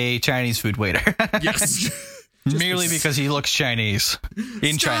chases a Chinese food waiter. Yes. Merely because he looks Chinese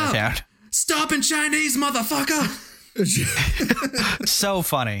in Chinatown. Stop in Chinese, motherfucker! So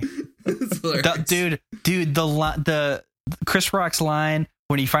funny. Dude, the Chris Rock's line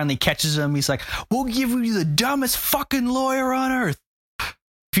when he finally catches him, he's like, "We'll give you the dumbest fucking lawyer on earth.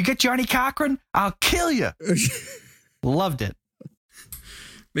 If you get Johnny Cochran, I'll kill you." Loved it.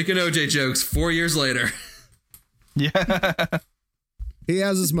 Making OJ jokes 4 years later. Yeah. He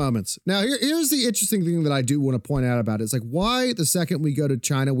has his moments. Now, here's the interesting thing that I do want to point out about it. It's like, why the second we go to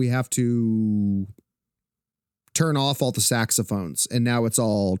China, we have to turn off all the saxophones, and now it's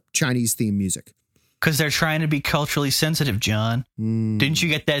all Chinese theme music. Because they're trying to be culturally sensitive, John. Didn't you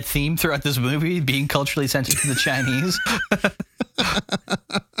get that theme throughout this movie, being culturally sensitive to the Chinese?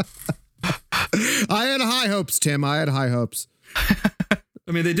 I had high hopes, Tim. I had high hopes.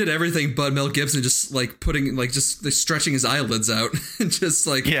 I mean, they did everything but Mel Gibson just like putting like just stretching his eyelids out and just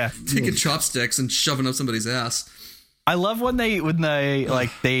like taking chopsticks and shoving up somebody's ass. I love when they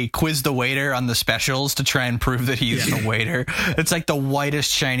quiz the waiter on the specials to try and prove that he's a waiter. It's like the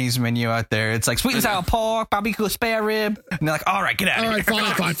whitest Chinese menu out there. It's like sweet and sour pork, barbecue spare rib, and they're like, "All right, get out of here." All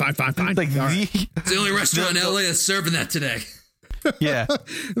right, fine. It's like It's the only restaurant in LA that's serving that today. Yeah.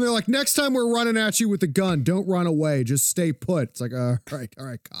 And they're like, next time we're running at you with a gun, don't run away. Just stay put. It's like, all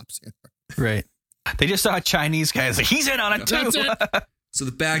right, cops. Right. They just saw a Chinese guy. It's like, he's in on it too. So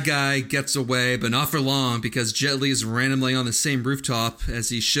the bad guy gets away, but not for long because Jet Li is randomly on the same rooftop as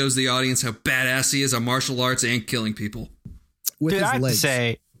he shows the audience how badass he is on martial arts and killing people. With Dude, his I have legs. to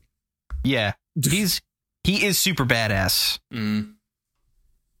say, he is super badass. Mm.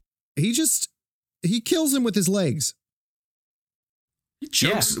 He kills him with his legs. He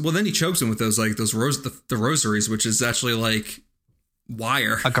chokes. Well, then he chokes him with those the rosaries, which is actually like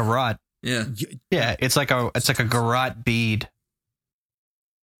wire. A garrote. Yeah. Yeah, it's like a garrote bead.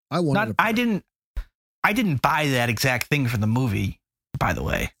 I I didn't buy that exact thing for the movie, by the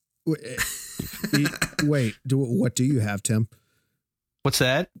way. Wait, what do you have, Tim? What's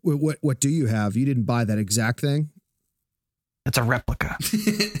that? What do you have? You didn't buy that exact thing? It's a replica.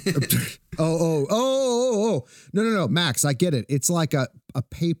 Oh. No. Max, I get it. It's like a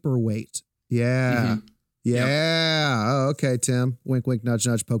paperweight. Yeah. Mm-hmm. Yeah. Yep. Oh, okay, Tim. Wink, wink, nudge,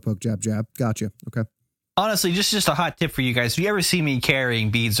 nudge, poke, poke, jab, jab. Gotcha. Okay. Honestly, just a hot tip for you guys. If you ever see me carrying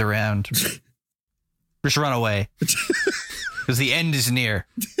beads around, just run away. Because the end is near.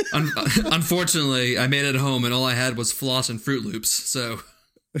 Unfortunately, I made it home and all I had was floss and Fruit Loops. So,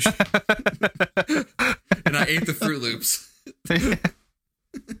 and I ate the Fruit Loops. And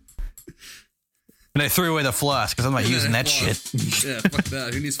I threw away the floss because I'm not using that shit. Yeah, fuck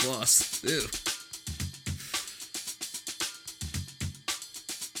that. Who needs floss? Ew.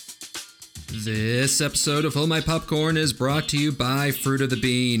 This episode of Hold My Popcorn is brought to you by Fruit of the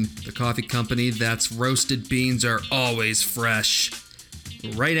Bean, the coffee company that's roasted beans are always fresh.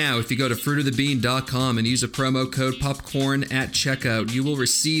 Right now, if you go to fruitofthebean.com and use a promo code popcorn at checkout, you will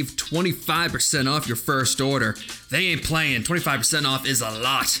receive 25% off your first order. They ain't playing. 25% off is a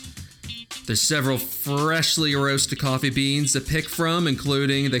lot. There's several freshly roasted coffee beans to pick from,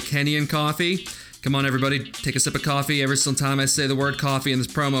 including the Kenyan coffee. Come on, everybody, take a sip of coffee every single time I say the word coffee in this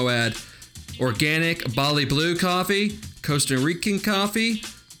promo ad. Organic Bali Blue coffee, Costa Rican coffee,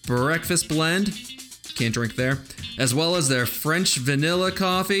 breakfast blend, can't drink there, as well as their French vanilla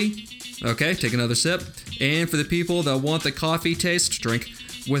coffee. Okay, take another sip. And for the people that want the coffee taste, drink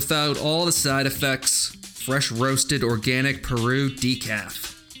without all the side effects, fresh roasted organic Peru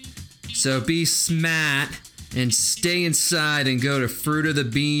decaf. So be smart and stay inside and go to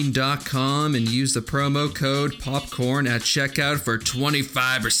fruitofthebean.com and use the promo code popcorn at checkout for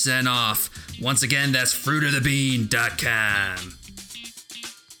 25% off. Once again, that's fruitofthebean.com.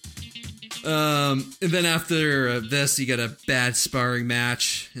 And then after this, you get a bad sparring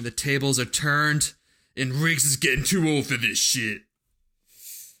match, and the tables are turned, and Riggs is getting too old for this shit.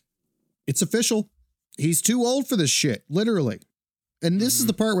 It's official. He's too old for this shit, literally. And this is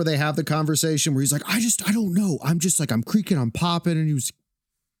the part where they have the conversation where he's like, I don't know. I'm creaking, I'm popping. And he was,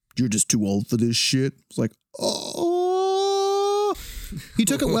 you're just too old for this shit. It's like, oh, he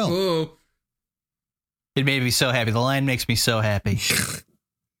took it well. It made me so happy. The line makes me so happy.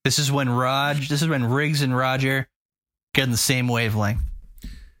 This is when Riggs and Roger get in the same wavelength.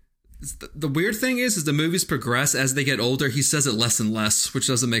 The weird thing is the movies progress as they get older. He says it less and less, which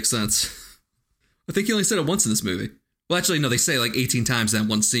doesn't make sense. I think he only said it once in this movie. Well, actually, no, they say like 18 times in that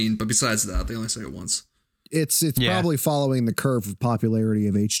one scene, but besides that, they only say it once. It's probably following the curve of popularity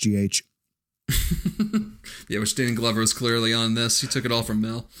of HGH. Yeah, which Danny Glover was clearly on this. He took it all from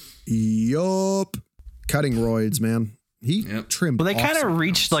Mel. Yup. Cutting roids, man. He trimmed. Well, they kind of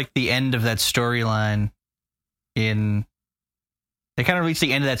reached like the end of that storyline in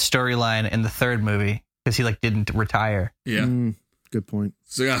the third movie because he like didn't retire. Yeah. Good point.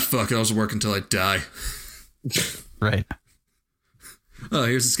 So, fuck it. I'll just work until I die. Right. Oh,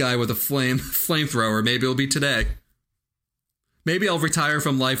 here's this guy with a flamethrower. Maybe it'll be today. Maybe I'll retire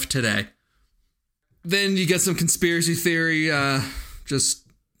from life today. Then you get some conspiracy theory, just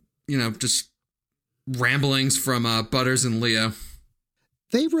ramblings from Butters and Leo.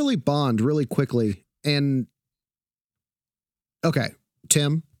 They really bond really quickly. And okay,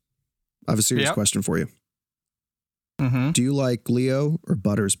 Tim, I have a serious question for you. Mm-hmm. Do you like Leo or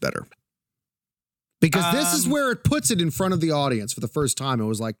Butters better? Because this is where it puts it in front of the audience for the first time. It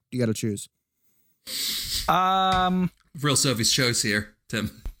was like, you got to choose. Real Sophie's choice here,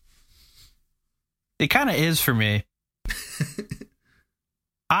 Tim. It kind of is for me.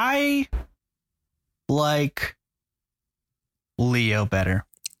 I like Leo better.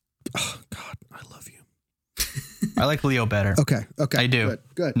 Oh, God, I love you. I like Leo better. Okay. I do.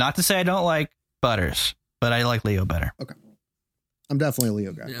 Good. Not to say I don't like Butters, but I like Leo better. Okay. I'm definitely a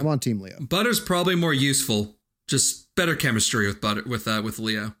Leo guy. Yeah. I'm on Team Leo. Butters probably more useful. Just better chemistry with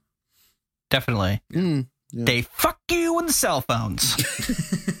Leo. Definitely. Yeah. They fuck you with the cell phones.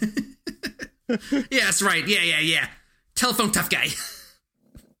 Yeah, that's right. Yeah. Telephone tough guy.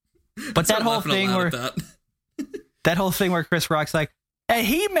 But that whole thing where Chris Rock's like, hey,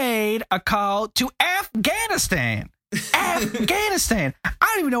 he made a call to Afghanistan. Afghanistan. I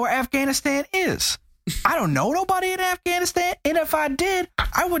don't even know where Afghanistan is. I don't know nobody in Afghanistan, and if I did,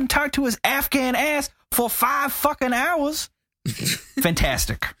 I wouldn't talk to his Afghan ass for 5 fucking hours.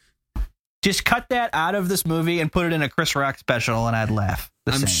 Fantastic. Just cut that out of this movie and put it in a Chris Rock special, and I'd laugh.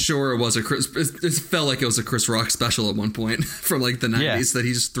 I'm sure it was a Chris. It felt like it was a Chris Rock special at one point from like the 90s that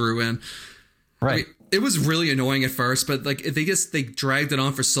he just threw in. Right. It was really annoying at first, but like they dragged it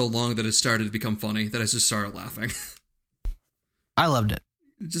on for so long that it started to become funny that I just started laughing. I loved it.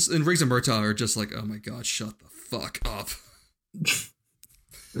 Just and Riggs and Murtaugh are just like, oh my god, shut the fuck up.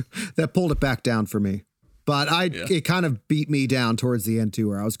 That pulled it back down for me. But it kind of beat me down towards the end too,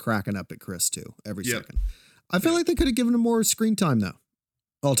 where I was cracking up at Chris too every second. I feel like they could have given him more screen time though,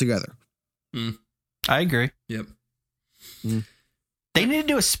 altogether. I agree. Yep. They need to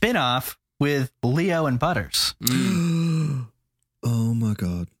do a spin-off with Leo and Butters. Oh my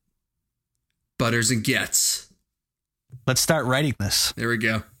god. Butters and Getz. Let's start writing this. There we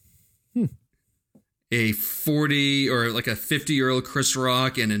go. A 40 or like a 50-year-old Chris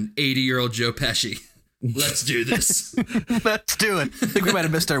Rock and an 80-year-old Joe Pesci. Let's do this. Let's do it. I think we might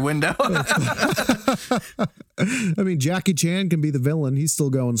have missed our window. I mean, Jackie Chan can be the villain. He's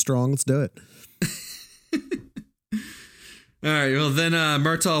still going strong. Let's do it. All right. Well, then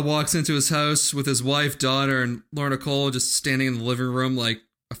Murtaugh walks into his house with his wife, daughter, and Lorna Cole just standing in the living room like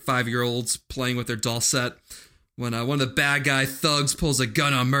a 5-year-old's playing with their doll set. When one of the bad guy thugs pulls a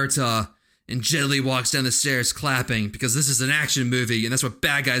gun on Murtaugh, and Jet Li walks down the stairs clapping because this is an action movie, and that's what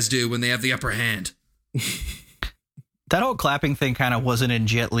bad guys do when they have the upper hand. That whole clapping thing kind of wasn't in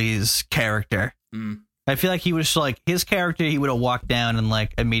Jet Li's character. I feel like he was like his character. He would have walked down and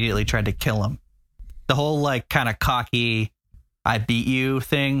like immediately tried to kill him. The whole like kind of cocky, I beat you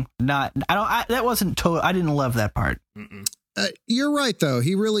thing. That wasn't total. I didn't love that part. You're right though.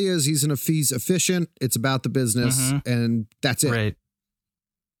 He really is. He's efficient. It's about the business, and that's it. Right.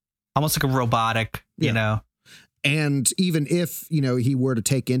 Almost like a robotic, you know. And even if, he were to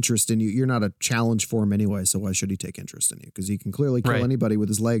take interest in you, you're not a challenge for him anyway. So why should he take interest in you? Because he can clearly kill anybody with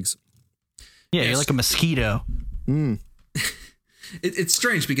his legs. Yeah, you're like a mosquito. It's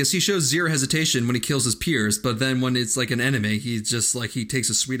strange because he shows zero hesitation when he kills his peers, but then when it's like an enemy, he's just like, he takes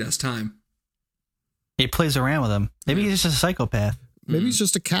a sweet ass time. He plays around with them. Maybe he's just a psychopath. Maybe he's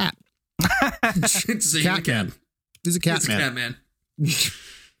just a cat. It's a cat man. He's a cat it's man. A cat man.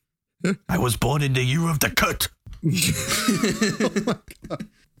 I was born in the year of the cut. Oh my God.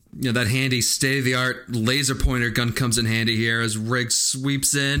 That handy state-of-the-art laser pointer gun comes in handy here as Riggs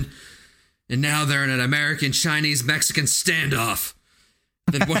sweeps in, and now they're in an American, Chinese, Mexican standoff.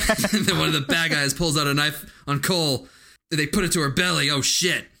 Then one of the bad guys pulls out a knife on Cole. They put it to her belly. Oh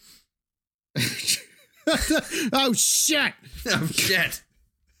shit! Oh shit! Oh shit!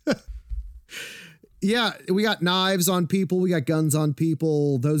 Yeah, we got knives on people. We got guns on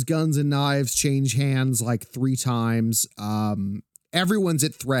people. Those guns and knives change hands like 3 times. Everyone's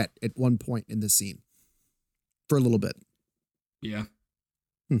at threat at one point in the scene for a little bit. Yeah.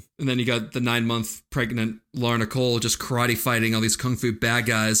 And then you got the 9-month pregnant Lorna Cole just karate fighting all these kung fu bad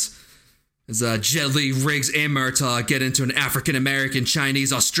guys. As Jet Li, Riggs, and Murtaugh get into an African-American,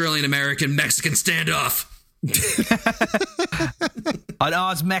 Chinese, Australian-American, Mexican standoff. An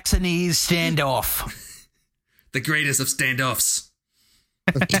Oz-Mexanese standoff. The greatest of standoffs.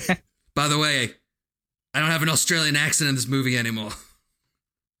 By the way, I don't have an Australian accent in this movie anymore.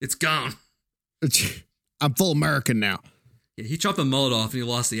 It's gone. I'm full American now. Yeah, he chopped the mullet off and he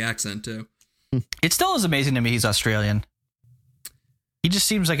lost the accent too. It still is amazing to me he's Australian. He just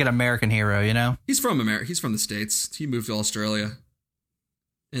seems like an American hero, you know? He's from America. He's from the States. He moved to Australia.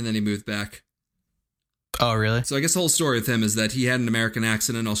 And then he moved back. Oh, really? So I guess the whole story with him is that he had an American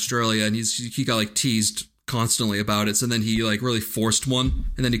accent in Australia and he got like teased constantly about it. So then he like really forced one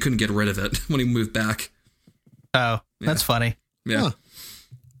and then he couldn't get rid of it when he moved back. Oh, that's funny. Yeah. Huh.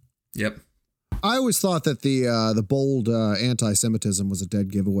 Yep. I always thought that the bold anti-Semitism was a dead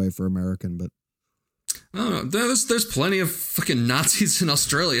giveaway for American, but I don't know. There's plenty of fucking Nazis in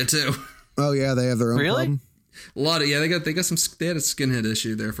Australia too. Oh yeah, they have their own problem. A lot of they had a skinhead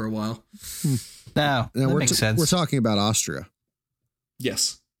issue there for a while. No, that makes sense. We're talking about Austria.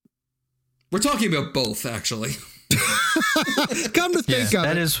 Yes. We're talking about both, actually. Come to think of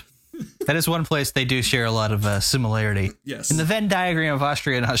it. That is one place they do share a lot of similarity. Yes. In the Venn diagram of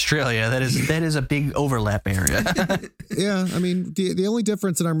Austria and Australia, that is a big overlap area. Yeah, I mean, the only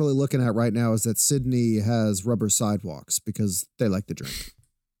difference that I'm really looking at right now is that Sydney has rubber sidewalks because they like to drink.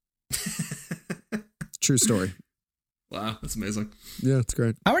 True story. Wow, that's amazing. Yeah, it's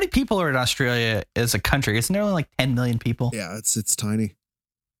great. How many people are in Australia as a country? Isn't there only like 10 million people? Yeah, it's tiny.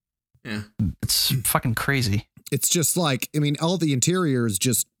 Yeah. It's fucking crazy. It's just like, I mean, all the interiors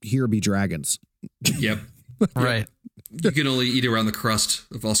just here be dragons. Yep. Right. You can only eat around the crust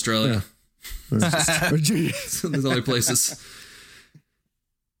of Australia. Yeah. So there's only places.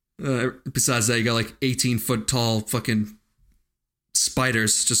 Besides that, you got like 18-foot tall fucking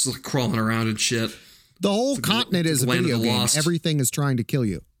spiders just like crawling around and shit. The whole continent is a video game. Everything is trying to kill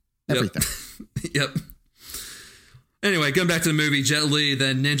you. everything. Yep. Anyway, going back to the movie, Jet Li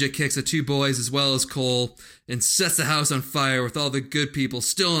then ninja kicks the two boys as well as Cole and sets the house on fire with all the good people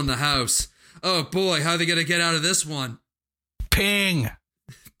still in the house. Oh boy, how are they going to get out of this one? Ping.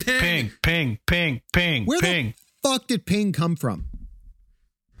 Ping, ping, ping, ping, Where ping. the fuck did Ping come from?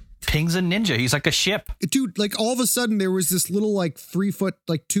 Ping's a ninja. He's like a ship. Dude, like all of a sudden there was this little like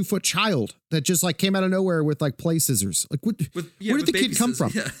 2 foot child that just like came out of nowhere with like play scissors. Like where did the kid come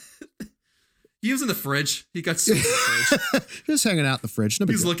from? Yeah. He was in the fridge. He got stuck in the fridge. Just hanging out in the fridge. No He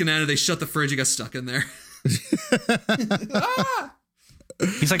big was deal. looking at it. They shut the fridge. He got stuck in there.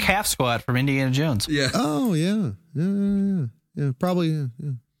 He's like Half Squat from Indiana Jones. Yeah. Oh yeah. Probably. Yeah.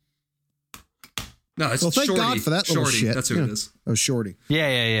 No, it's Well, thank Shorty. God for that little Shorty. shit. That's who Yeah. it is. Oh, Shorty.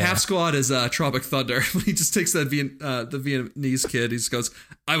 Yeah. Half Squad is Tropic Thunder. He just takes that the Vietnamese kid. He just goes,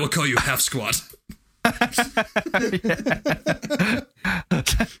 "I will call you Half Squad." I'm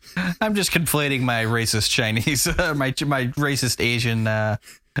just conflating my racist Chinese, my racist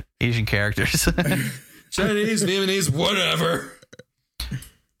Asian characters. Chinese, Vietnamese, whatever.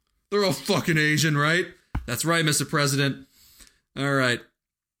 They're all fucking Asian, right? That's right, Mr. President. All right.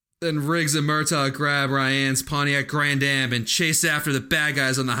 Then Riggs and Murtaugh grab Ryan's Pontiac Grand Am and chase after the bad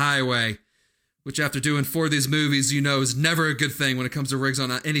guys on the highway, which after doing 4 of these movies, you know is never a good thing when it comes to Riggs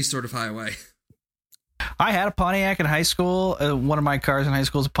on any sort of highway. I had a Pontiac in high school. One of my cars in high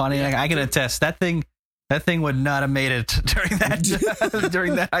school is a Pontiac. I can attest that thing would not have made it during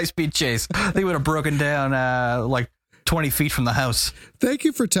that high speed chase. They would have broken down like 20 feet from the house. Thank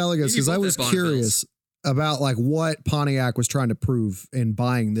you for telling us, because I was curious about like what Pontiac was trying to prove in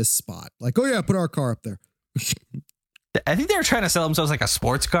buying this spot. Like, oh yeah, put our car up there. I think they were trying to sell themselves like a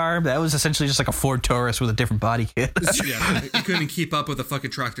sports car. That was essentially just like a Ford Taurus with a different body kit. Yeah, you couldn't keep up with a fucking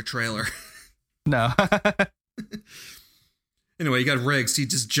tractor trailer. No. Anyway, you got Riggs. He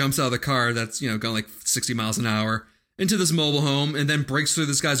just jumps out of the car that's, going like 60 miles an hour into this mobile home and then breaks through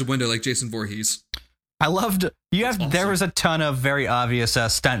this guy's window like Jason Voorhees. I loved there was a ton of very obvious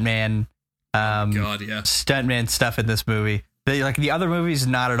stuntman God, yeah. stuntman stuff in this movie. Like the other movies,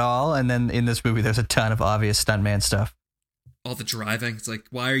 not at all. And then in this movie, there's a ton of obvious stuntman stuff. All the driving. It's like,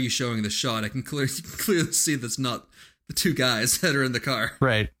 why are you showing the shot? I can clearly see that's not the two guys that are in the car.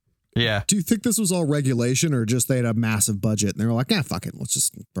 Right. Yeah. Do you think this was all regulation or just they had a massive budget and they were like, fuck it, let's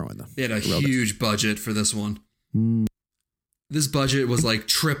just throw in them? They had a huge budget for this one. This budget was like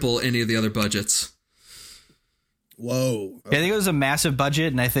triple any of the other budgets. Whoa. Yeah, I think it was a massive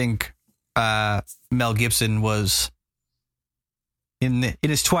budget, and I think Mel Gibson was in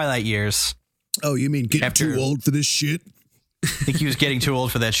his twilight years. Oh, you mean getting too old for this shit? I think he was getting too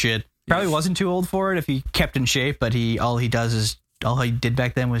old for that shit. Probably wasn't too old for it if he kept in shape, but all he did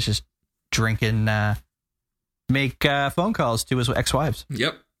back then was just drink and make phone calls to his ex-wives.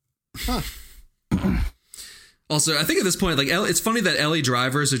 Yep. Huh. Also, I think at this point, like, it's funny that LA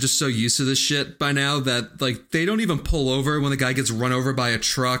drivers are just so used to this shit by now that, like, they don't even pull over when the guy gets run over by a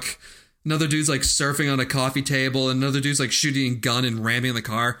truck. Another dude's, like, surfing on a coffee table. Another dude's, like, shooting a gun and ramming the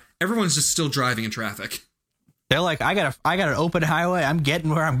car. Everyone's just still driving in traffic. They're like, I got an open highway. I'm getting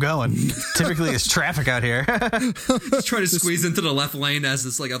where I'm going. Typically, there's traffic out here. Just trying to squeeze into the left lane as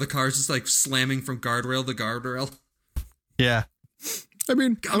this, like, other car's just, like, slamming from guardrail to guardrail. Yeah. I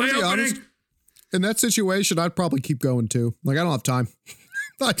mean, I'm gonna be honest. In that situation, I'd probably keep going too. Like, I don't have time.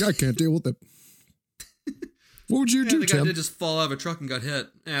 I can't deal with it. What would you do, the guy Tim? did just fall out of a truck and got hit.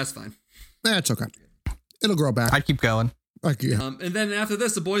 That's fine. It's okay. It'll grow back. I'd keep going. Yeah. And then after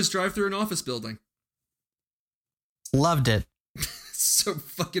this, the boys drive through an office building. Loved it. So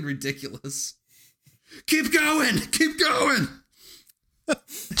fucking ridiculous. Keep going! Keep going!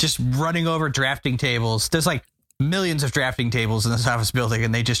 Just running over drafting tables. There's like millions of drafting tables in this office building,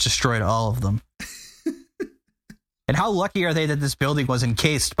 and they just destroyed all of them. And how lucky are they that this building was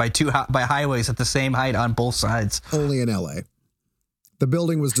encased by by highways at the same height on both sides? Only in LA. The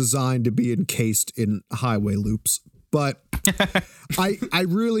building was designed to be encased in highway loops. But I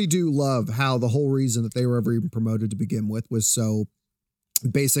really do love how the whole reason that they were ever even promoted to begin with was so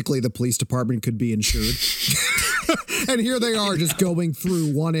basically the police department could be insured. And here they are just going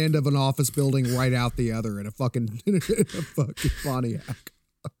through one end of an office building right out the other in a fucking Pontiac.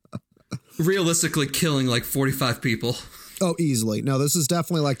 Realistically killing like 45 people. Oh, easily. No, this is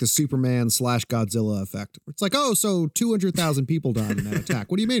definitely like the Superman / Godzilla effect. It's like, oh, so 200,000 people died in that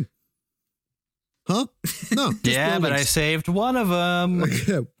attack. What do you mean? Huh? No. Yeah, but I saved one of them.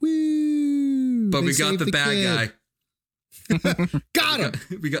 Woo! But we got the bad guy. Got him.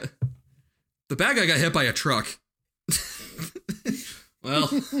 We got the bad guy got hit by a truck. Well,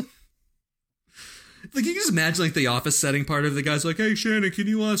 Like, you can just imagine, like, the office setting part of the guy's like, hey, Shannon, can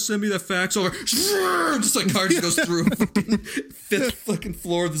you send me that fax? Or just, like, car just goes through fucking fifth fucking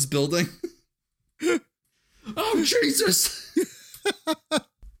floor of this building. Oh, Jesus.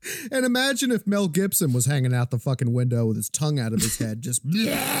 And imagine if Mel Gibson was hanging out the fucking window with his tongue out of his head, just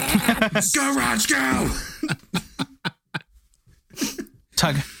Go, Raj, go!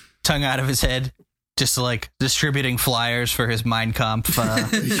 tongue out of his head, just like distributing flyers for his Mein Kampf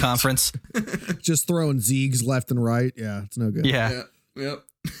conference. just throwing Ziegs left and right. Yeah, it's no good. Yeah. Yep.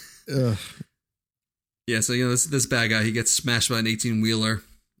 Ugh. Yeah, so, you know, this bad guy, he gets smashed by an 18-wheeler.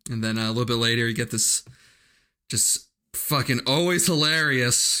 And then a little bit later, you get this just fucking always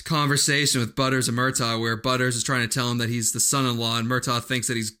hilarious conversation with Butters and Murtaugh, where Butters is trying to tell him that he's the son-in-law, and Murtaugh thinks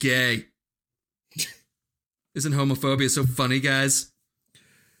that he's gay. Isn't homophobia so funny, guys?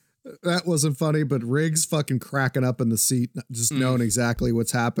 That wasn't funny, but Riggs fucking cracking up in the seat, just knowing exactly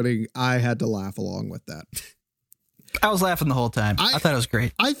what's happening. I had to laugh along with that. I was laughing the whole time. I thought it was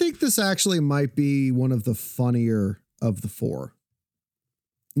great. I think this actually might be one of the funnier of the four.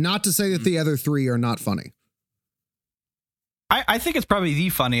 Not to say that the other three are not funny. I think it's probably the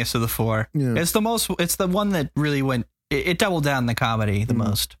funniest of the four. Yeah. It's the one that really went, it doubled down the comedy the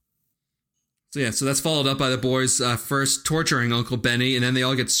most. So yeah, so that's followed up by the boys first torturing Uncle Benny, and then they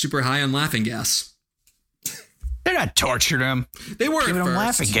all get super high on laughing gas. They're not torturing him. They were Giving at him first.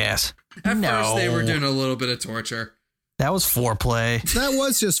 laughing gas. At first, they were doing a little bit of torture. That was foreplay. That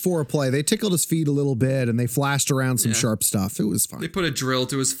was just foreplay. They tickled his feet a little bit and they flashed around some sharp stuff. It was fun. They put a drill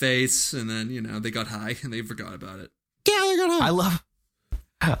to his face, and then, you know, they got high, and they forgot about it. Yeah, they got high.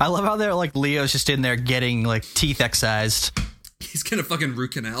 I love how they're like Leo's just in there getting like teeth excised. He's gonna fucking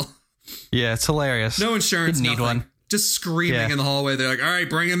root canal. Yeah, it's hilarious. No insurance, Didn't need nothing. one. Just screaming in the hallway. They're like, all right,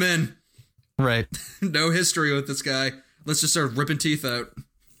 bring him in. Right. No history with this guy. Let's just start ripping teeth out.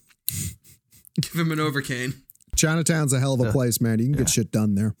 Give him an Overcane. Chinatown's a hell of a place, man. You can get shit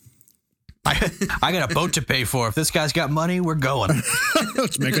done there. I got a boat to pay for. If this guy's got money, we're going.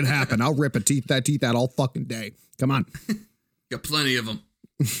 Let's make it happen. I'll rip that teeth out all fucking day. Come on. Got plenty of them.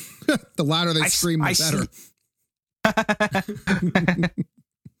 The louder they scream, the better.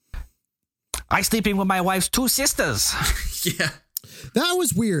 I sleeping with my wife's two sisters. Yeah. That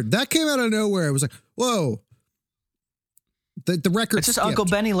was weird. That came out of nowhere. It was like, whoa. The record. It's just Uncle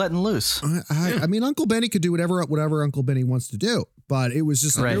Benny letting loose. I mean, Uncle Benny could do whatever Uncle Benny wants to do, but it was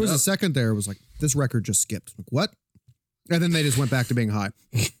just like, there was a second there. It was like, this record just skipped. Like, what? And then they just went back to being high.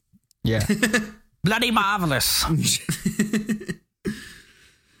 Yeah. Bloody marvelous.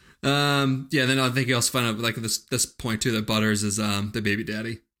 Yeah, then I think you also find out like this point too that Butters is the baby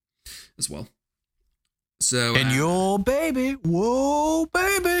daddy as well. So and your baby, whoa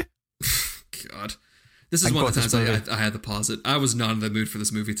baby. God, this is one of the times I had to pause it. I was not in the mood for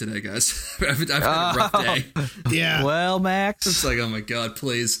this movie today, guys. I've had a rough day. Yeah. Well, Max, it's like, oh my God,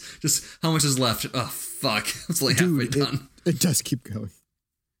 please, just how much is left? Oh fuck, it's like halfway done. It does keep going.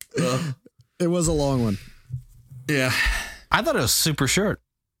 It was a long one. Yeah, I thought it was super short.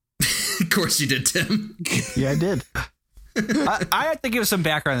 Of course you did, Tim. Yeah, I did. I have to give some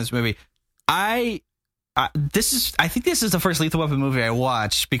background on this movie. I think this is the first Lethal Weapon movie I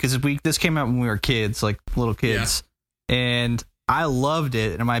watched because this came out when we were kids, like little kids, and I loved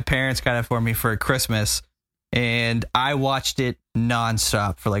it. And my parents got it for me for Christmas, and I watched it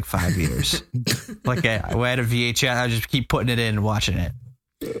nonstop for like 5 years. Like I had a VHS, I would just keep putting it in and watching it.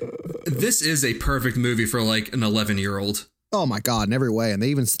 This is a perfect movie for like an 11-year-old. Oh my God, in every way. And they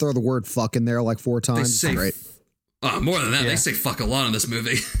even throw the word fuck in there like 4 times. It's great. More than that, Yeah. they say fuck a lot in this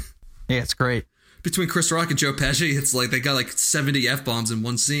movie. Yeah, it's great. Between Chris Rock and Joe Pesci, it's like they got like 70 F-bombs in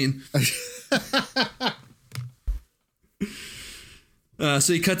one scene.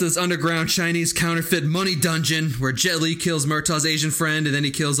 So you cut to this underground Chinese counterfeit money dungeon where Jet Li kills Murtaugh's Asian friend and then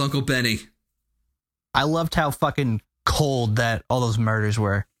he kills Uncle Benny. I loved how fucking cold that all those murders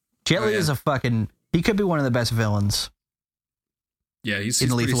were. Jet Li is he could be one of the best villains. Yeah, he's in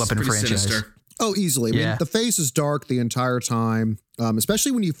the Lethal Weapon pretty franchise. Sinister. Oh, easily. I mean, the face is dark the entire time,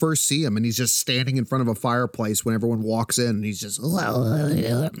 especially when you first see him and he's just standing in front of a fireplace when everyone walks in and he's just,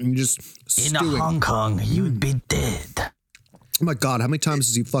 and just In stewing. Hong Kong, you'd be dead. Oh my God, how many times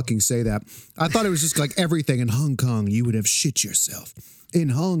does he fucking say that? I thought it was just like everything. In Hong Kong, you would have shit yourself. In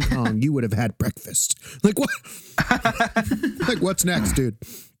Hong Kong, you would have had breakfast. Like what? Like what's next, dude?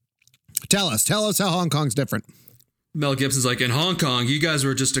 Tell us how Hong Kong's different. Mel Gibson's like, in Hong Kong, you guys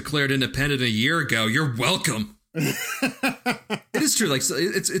were just declared independent a year ago. You're welcome. It is true. Like, so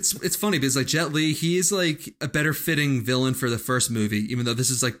it's funny because like Jet Li, he is like a better fitting villain for the first movie, even though this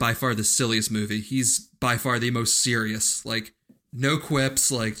is like by far the silliest movie. He's by far the most serious. Like, no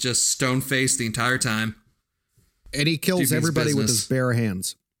quips, like just stone faced the entire time. And he kills Dude means everybody with business. his bare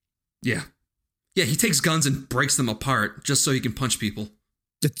hands. Yeah. Yeah, he takes guns and breaks them apart just so he can punch people.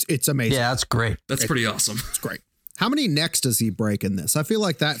 It's amazing. Yeah, that's great. That's pretty awesome. It's great. How many necks does he break in this? I feel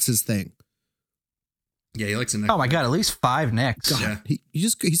like that's his thing. Yeah, he likes a neck. Oh my god, at least 5 necks. God, Yeah.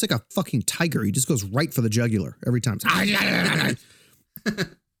 he's like a fucking tiger. He just goes right for the jugular every time.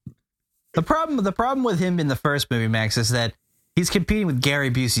 The problem with him in the first movie, Max, is that he's competing with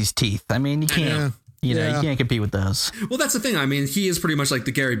Gary Busey's teeth. I mean, you can't, you can't compete with those. Well, that's the thing. I mean, he is pretty much like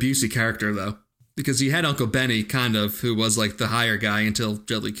the Gary Busey character, though, because you had Uncle Benny, kind of, who was like the higher guy until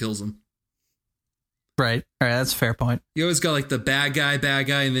Jet Li kills him. Right. All right, that's a fair point. You always got like the bad guy,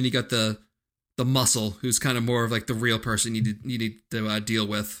 and then you got the muscle, who's kind of more of like the real person you need to deal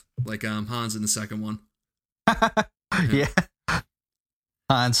with, like Hans in the second one. Yeah.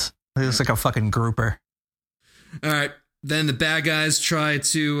 Hans. He looks like a fucking grouper. All right. Then the bad guys try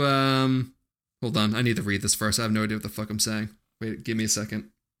to hold on, I need to read this first. I have no idea what the fuck I'm saying. Wait, give me a second.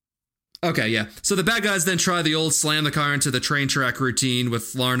 Okay, yeah. So the bad guys then try the old slam the car into the train track routine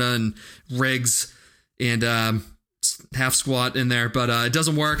with Larna and Riggs and half squat in there, but it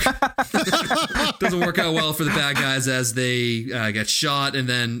doesn't work. Doesn't work out well for the bad guys as they get shot and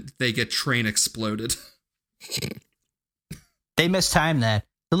then they get train exploded. They mistimed that.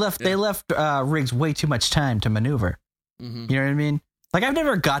 They left Riggs way too much time to maneuver. Mm-hmm. You know what I mean? Like, I've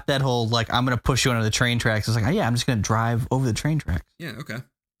never got that whole, like, I'm going to push you onto the train tracks. It's like, oh, yeah, I'm just going to drive over the train tracks. Yeah, okay.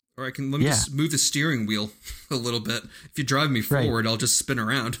 Or let me just move the steering wheel a little bit. If you drive me forward, I'll just spin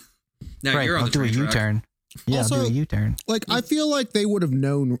around. Now you're on the train track. U-turn. Yeah, Also, I'll do a U-turn. Like, I feel like they would have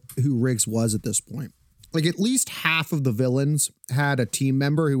known who Riggs was at this point. Like, at least half of the villains had a team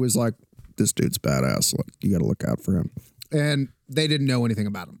member who was like, this dude's badass. Like, you got to look out for him. And they didn't know anything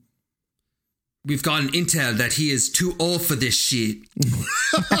about him. We've gotten intel that he is too old for this shit.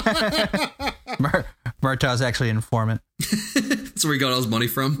 Murtaugh's actually an informant. That's where he got all his money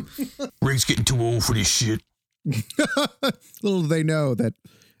from. Riggs getting too old for this shit. Little do they know that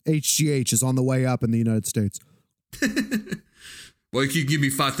HGH is on the way up in the United States. Well, you can give me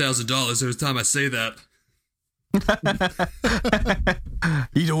 $5,000 every time I say that.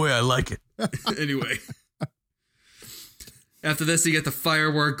 Either way, I like it. Anyway. After this, you get the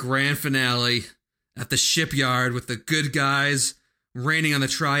firework grand finale at the shipyard with the good guys raining on the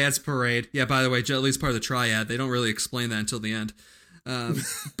Triad's parade. Yeah, by the way, Jet Li's part of the Triad. They don't really explain that until the end.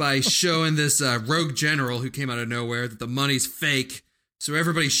 By showing this rogue general who came out of nowhere that the money's fake. So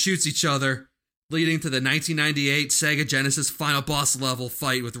everybody shoots each other, leading to the 1998 Sega Genesis final boss level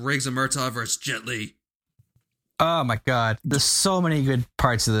fight with Riggs and Murtaugh versus Jet Li. Oh my god. There's so many good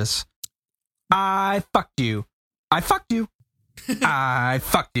parts of this. I fucked you. I fucked you. I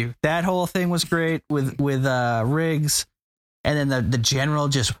fucked you. That whole thing was great with Riggs. And then the general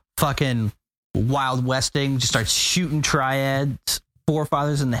just fucking Wild Westing, just starts shooting Triad's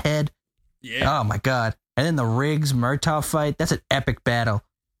forefathers in the head. Yeah. Oh my god. And then the Riggs Murtaugh fight, that's an epic battle.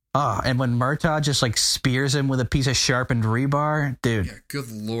 Oh, and when Murtaugh just like spears him with a piece of sharpened rebar, dude. Yeah, good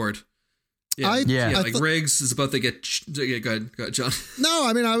lord. Yeah, I like Riggs is about to get. Yeah, go ahead, John. No,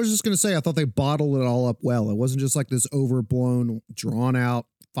 I mean, I was just going to say, I thought they bottled it all up well. It wasn't just like this overblown, drawn out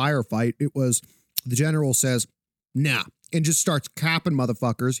firefight. It was the general says, nah, and just starts capping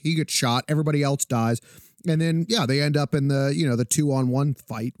motherfuckers. He gets shot. Everybody else dies. And then, yeah, they end up in the 2-on-1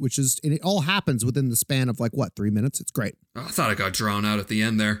 fight, which is, and it all happens within the span of 3 minutes. It's great. Oh, I thought it got drawn out at the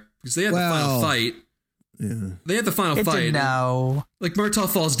end there because they had the final fight. Yeah. They had the final fight. No. Like Murtaugh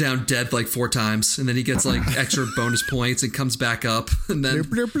falls down dead 4 times, and then he gets extra bonus points and comes back up, and then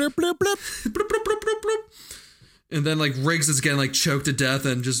Blip, blip, blip, blip. and then Riggs is getting choked to death,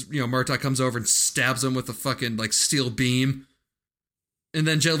 and just Murtaugh comes over and stabs him with a fucking steel beam, and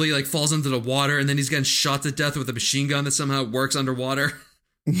then Jet Li falls into the water, and then he's getting shot to death with a machine gun that somehow works underwater,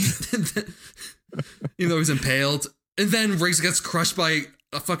 even though he's impaled, and then Riggs gets crushed by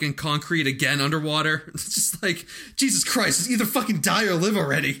a fucking concrete again underwater. It's just Jesus Christ, either fucking die or live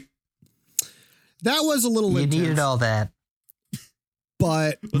already. That was a little You intense. needed all that.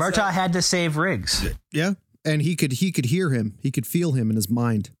 But Murtaugh had to save Riggs. yeah, and he could hear him. He could feel him in his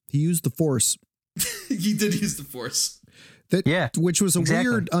mind. He used the force. He did use the force. Which was a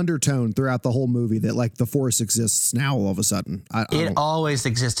weird undertone throughout the whole movie that the force exists now all of a sudden. It always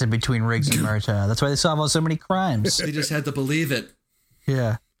existed between Riggs and Murtaugh. That's why they solve so many crimes. They just had to believe it.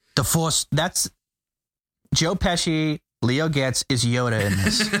 Yeah. The Force, that's Joe Pesci, Leo Getz is Yoda in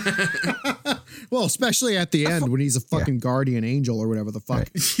this. Well, especially at the end when he's a fucking guardian angel or whatever the fuck.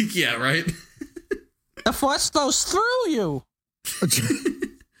 Right. Yeah, right? The Force goes through you.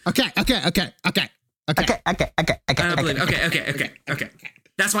 Okay. Okay. I don't believe it. Okay.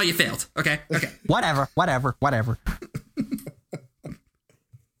 That's why you failed. Okay. Whatever.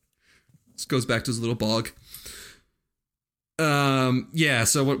 This goes back to his little bog. Yeah,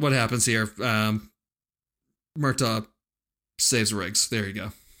 so what happens here? Murtaugh saves Riggs. There you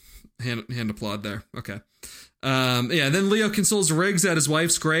go. Hand applaud there. Okay. Then Leo consoles Riggs at his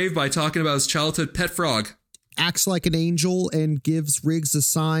wife's grave by talking about his childhood pet frog. Acts like an angel and gives Riggs a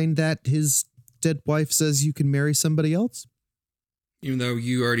sign that his dead wife says you can marry somebody else. Even though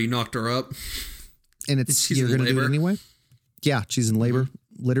you already knocked her up. And you're going to do it anyway? Yeah, she's in labor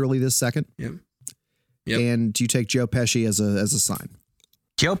literally this second. Yep. And you take Joe Pesci as a sign.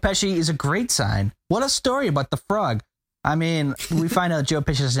 Joe Pesci is a great sign. What a story about the frog. I mean, we find out Joe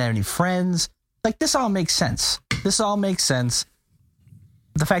Pesci doesn't have any friends. Like, this all makes sense. The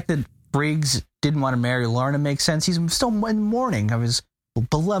fact that Riggs didn't want to marry Lorna makes sense. He's still in mourning of his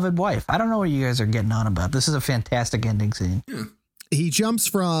beloved wife. I don't know what you guys are getting on about. This is a fantastic ending scene. Yeah. He jumps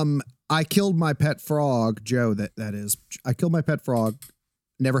from, I killed my pet frog, Joe, that is. I killed my pet frog,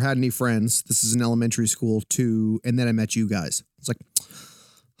 never had any friends. This is in elementary school, to, and then I met you guys. It's like...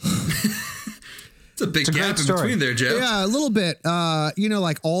 It's a big gap in between there, Joe. Yeah, a little bit.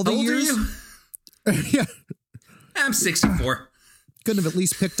 Like all the years. How old are you? Yeah. I'm 64. Couldn't have at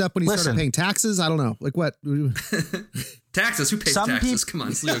least picked up when he started paying taxes. I don't know. Like what? Taxes? Who pays taxes? Come on,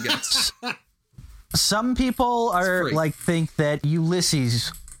 it's Leo Getz. Some people think that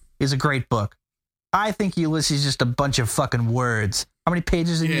Ulysses is a great book. I think Ulysses is just a bunch of fucking words. How many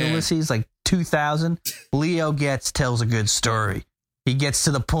pages in Ulysses? Like 2,000? Leo Getz tells a good story. He gets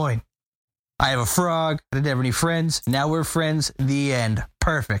to the point. I have a frog. I didn't have any friends. Now we're friends. The end.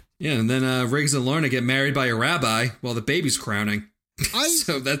 Perfect. Yeah, and then Riggs and Lorna get married by a rabbi while the baby's crowning.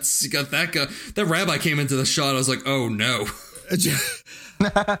 So you got that guy. That rabbi came into the shot. I was like, oh no.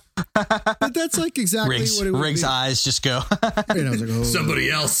 But that's like exactly what it would Riggs' be. eyes just go. And I was like, oh.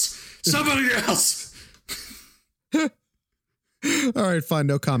 Somebody else. All right, fine.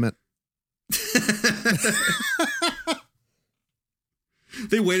 No comment.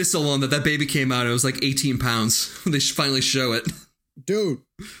 They waited so long that baby came out. It was like 18 pounds. They finally show it. Dude,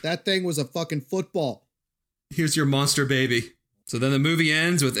 that thing was a fucking football. Here's your monster baby. So then the movie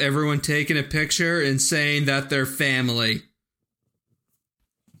ends with everyone taking a picture and saying that they're family.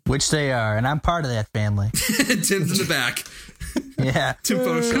 Which they are, and I'm part of that family. Tim's in the back. Yeah. Tim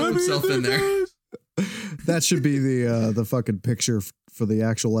photoshopped himself in there. That should be the fucking picture for the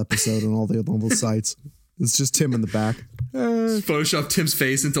actual episode on all the sites. It's just Tim in the back. Photoshop Tim's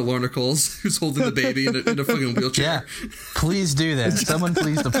face into Lorna Coles, who's holding the baby in a fucking wheelchair. Yeah, please do that. Someone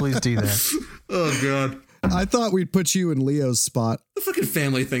please do that. Oh, God. I thought we'd put you in Leo's spot. The fucking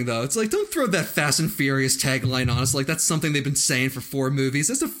family thing, though. It's like, don't throw that Fast and Furious tagline on us. Like, that's something they've been saying for 4 movies.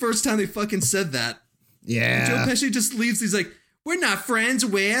 That's the first time they fucking said that. Yeah. And Joe Pesci just leaves. He's like, we're not friends,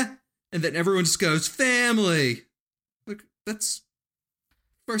 we're... And then everyone just goes, family. Like, that's...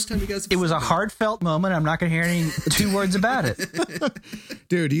 First time you guys. It was a heartfelt moment. I'm not going to hear any 2 words about it.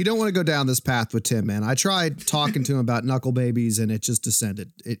 Dude, you don't want to go down this path with Tim, man. I tried talking to him about knuckle babies and it just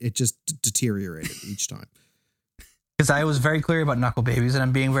descended. It just deteriorated each time. Because I was very clear about knuckle babies, and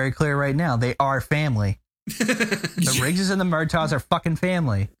I'm being very clear right now. They are family. The Riggses and the Murtaughs are fucking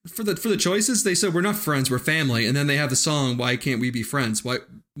family. For the choices, they said we're not friends, we're family, and then they have the song "Why Can't We Be Friends?" What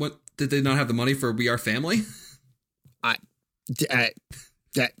did they not have the money for? We Are Family.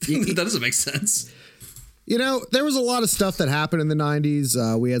 That doesn't make sense. You know, there was a lot of stuff that happened in the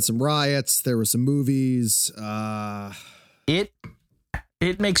 90s. We had some riots. There were some movies. It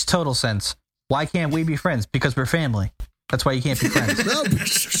makes total sense. Why can't we be friends? Because we're family. That's why you can't be friends. No,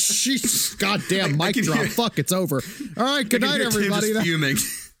 she's goddamn mic drop. Fuck, it's over. All right, good night, everybody. Tim just fuming.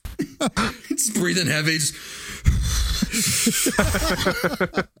 Just breathing heavy.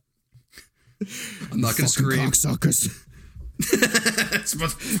 I'm not going to scream. Cocksuckers. It's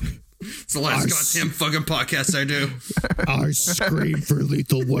the last goddamn fucking podcast I do. I scream for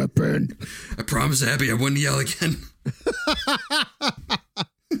Lethal Weapon. I promise, Abby, I wouldn't yell again.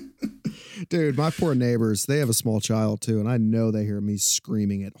 Dude, my poor neighbors, they have a small child too, and I know they hear me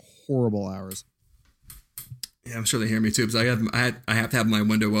screaming at horrible hours. Yeah, I'm sure they hear me too, because I have to have my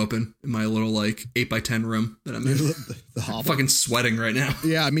window open in my little like 8x10 room that I'm in. I'm fucking sweating right now.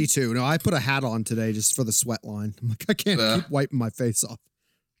 Yeah, me too. No, I put a hat on today just for the sweat line. I'm like, I can't keep wiping my face off.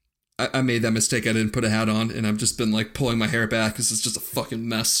 I made that mistake. I didn't put a hat on, and I've just been like pulling my hair back because it's just a fucking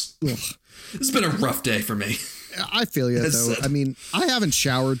mess. Ugh. It's been a rough day for me. I feel you though. I mean, I haven't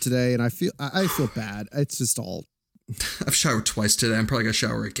showered today, and I feel bad. It's just all. I've showered twice today. I'm probably gonna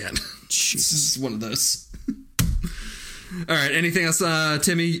shower again. Jesus. This is one of those. All right. Anything else,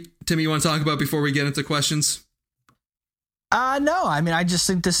 Timmy? Tim, you want to talk about before we get into questions? No, I mean, I just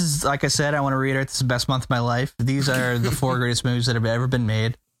think this is, like I said, I want to reiterate, this is the best month of my life. These are the 4 greatest movies that have ever been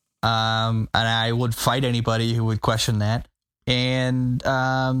made. And I would fight anybody who would question that. And,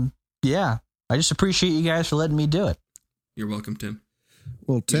 yeah, I just appreciate you guys for letting me do it. You're welcome, Tim.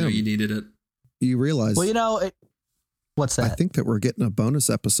 Well, Tim, you needed it. You realize. Well, what's that? I think that we're getting a bonus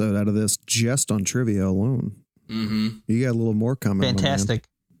episode out of this just on trivia alone. Mm-hmm. You got a little more coming. Fantastic.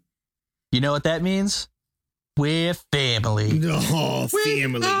 You know what that means? We're family. Oh,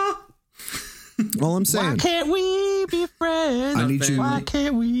 family. All I'm saying. Why can't we be friends? I need you. Why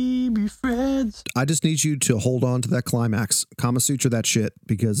can't we be friends? I just need you to hold on to that climax. Kama Sutra that shit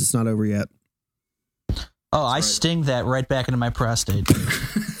because it's not over yet. Oh, I sting that right back into my prostate.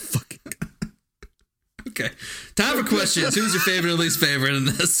 Okay. Time for questions. Who's your favorite and least favorite in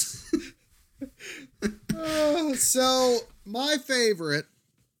this? So my favorite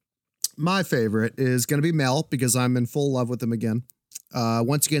is going to be Mel because I'm in full love with him again.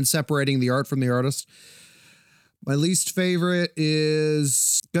 Once again, separating the art from the artist. My least favorite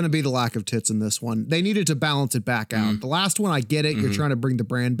is going to be the lack of tits in this one. They needed to balance it back out. The last one, I get it. You're trying to bring the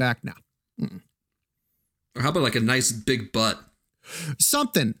brand back now. Or how about like a nice big butt?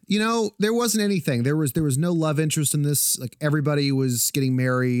 Something, there wasn't anything. There was no love interest in this. Like everybody was getting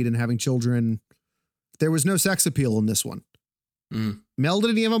married and having children. There was no sex appeal in this one. Mel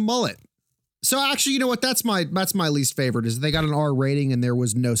didn't even have a mullet. So actually, you know what? That's my least favorite is they got an R rating and there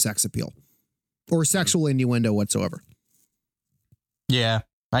was no sex appeal or sexual innuendo whatsoever. Yeah,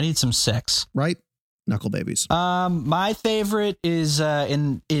 I need some sex. Right? Knuckle babies. My favorite is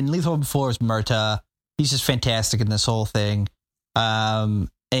in Lethal Weapon 4 is Murtaugh. He's just fantastic in this whole thing. And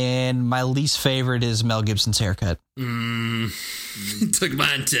my least favorite is Mel Gibson's haircut. Took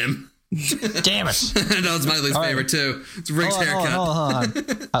mine, Tim. Damn it. That was my least favorite too. It's Rick's haircut. Hold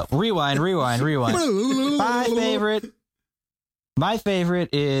on. Rewind. My favorite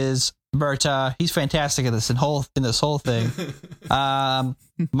is Murtaugh. He's fantastic in this whole thing.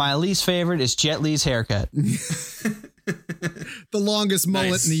 My least favorite is Jet Li's haircut. The longest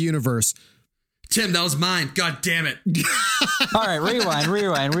mullet in the universe. Tim, that was mine. God damn it. All right,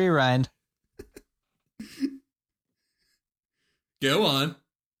 rewind. Go on.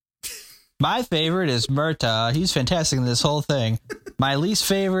 My favorite is Murtaugh. He's fantastic in this whole thing. My least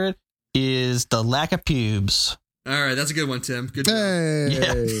favorite is the lack of pubes. All right, that's a good one, Tim. Good job.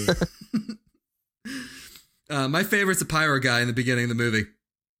 Hey. Yeah. My favorite's the pyro guy in the beginning of the movie.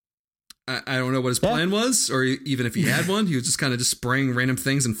 I don't know what his plan was, or even if he had one. He was just kind of just spraying random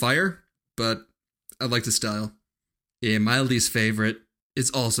things and fire, but I liked his style. Yeah, my least favorite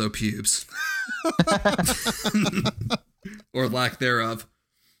is also pubes. Or lack thereof.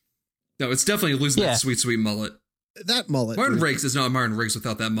 No, it's definitely losing that sweet, sweet mullet. That mullet. Martin Riggs is not Martin Riggs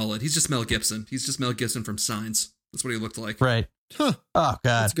without that mullet. He's just Mel Gibson. He's just Mel Gibson from Signs. That's what he looked like. Right. Huh. Oh,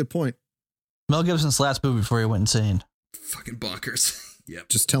 God. That's a good point. Mel Gibson's last movie before he went insane. Fucking bonkers. Yep.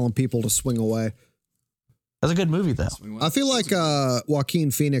 Just telling people to swing away. That's a good movie, though. I feel like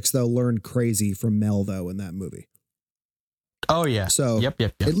Joaquin Phoenix, though, learned crazy from Mel, though, in that movie. Oh, yeah. So, yep.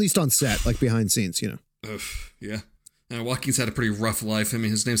 At least on set, like behind scenes, Yeah. And Joaquin's had a pretty rough life. I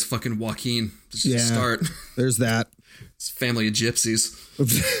mean, his name's fucking Joaquin. Just to start. There's that. His family of gypsies.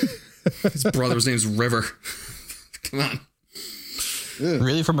 His brother's name's River. Come on.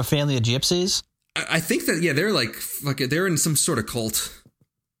 Really, from a family of gypsies? I think that, they're like, they're in some sort of cult.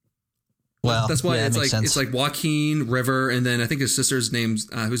 Well, that's why it's like Joaquin, River, and then I think his sister's name's,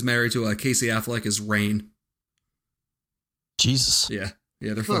 who's married to Casey Affleck, is Rain. Jesus. Yeah,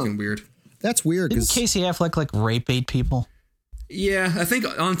 they're fucking weird. That's weird. Didn't Casey Affleck like rape 8 people? Yeah, I think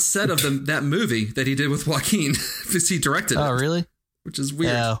on set of that movie that he did with Joaquin, because he directed it. Oh, really? Which is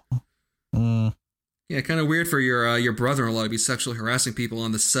weird. Yeah, kind of weird for your brother-in-law to be sexually harassing people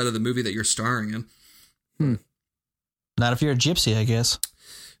on the set of the movie that you're starring in. Not if you're a gypsy, I guess.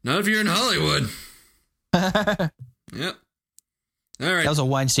 Not if you're in Hollywood. Yep. All right. That was a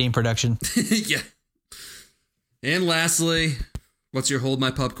Weinstein production. Yeah. And lastly, what's your Hold My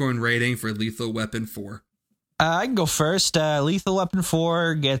Popcorn rating for Lethal Weapon 4? I can go first. Lethal Weapon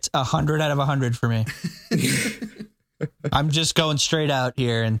 4 gets 100 out of 100 for me. I'm just going straight out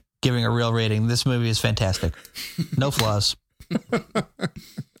here and giving a real rating. This movie is fantastic. No flaws.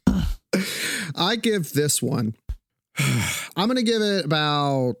 I give this one. I'm going to give it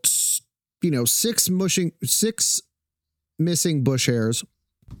about, 6 missing bush hairs.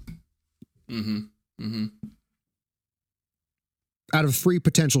 Out of 3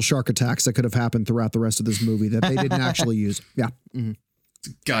 potential shark attacks that could have happened throughout the rest of this movie that they didn't actually use. Yeah. It's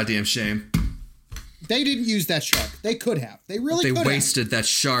a goddamn shame. They didn't use that shark. They could have. They really could have. They wasted that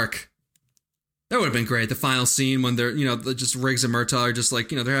shark. That would have been great. The final scene when they're, just Riggs and Murtaugh are just like,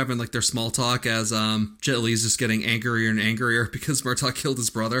 they're having like their small talk as Jet Li's just getting angrier and angrier because Murtaugh killed his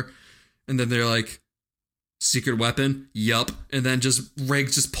brother. And then they're like, secret weapon? Yup. And then just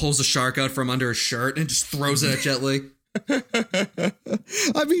Riggs just pulls a shark out from under his shirt and just throws it at Jet Li.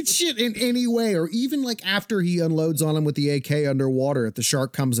 I mean, shit, in any way, or even like after he unloads on him with the AK underwater, if the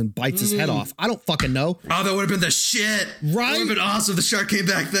shark comes and bites his head off. I don't fucking know. Oh, that would have been the shit. Right? That would have been awesome if the shark came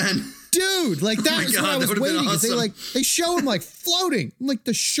back then. Dude, like that was what I was waiting. Awesome. They show him like floating. Like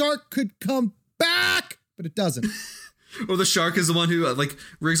the shark could come back, but it doesn't. Or the shark is the one who, like,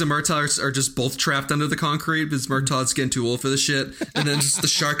 Riggs and Murtaugh are just both trapped under the concrete because Murtaugh's getting too old for this shit. And then just the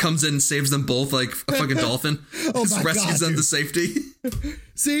shark comes in and saves them both like a fucking dolphin. Just rescues them to safety.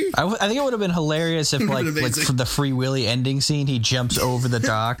 See? I think it would have been hilarious if, like for the Free Willy ending scene, he jumps over the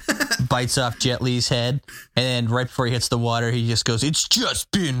dock, bites off Jet Li's head, and then right before he hits the water, he just goes, "It's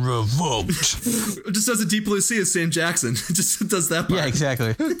just been revoked." It just does a Deep Blue Sea as Sam Jackson. It just does that part. Yeah,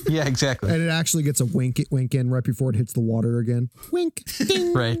 exactly. Yeah, exactly. And it actually gets a wink in right before it hits the water again. Wink.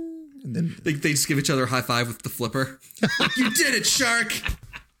 Ding. Right. And then They just give each other a high five with the flipper. You did it, shark.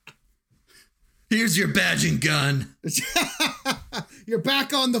 Here's your badge and gun. you're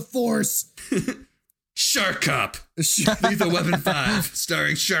back on the force. Shark Cop. Lethal Weapon 5,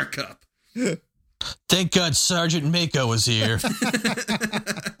 starring Shark Cop. Thank God Sergeant Mako was here.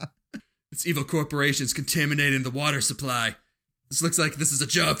 It's evil corporations contaminating the water supply. This looks like this is a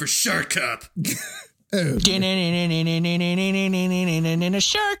job for Shark Cop. Shark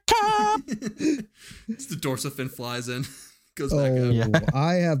Cop. It's the dorsal fin flies in. Goes back up. Yeah.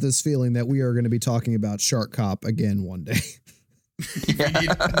 I have this feeling that we are going to be talking about Shark Cop again one day. We need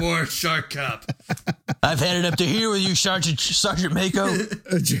more Shark Cop. I've had it up to here with you, Sergeant Mako.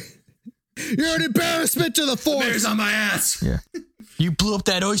 You're an embarrassment to the force. Bear's on my ass. Yeah. You blew up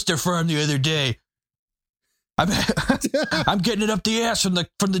that oyster farm the other day. I'm getting it up the ass from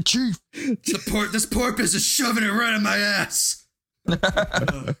the chief. This porpoise is shoving it right in my ass.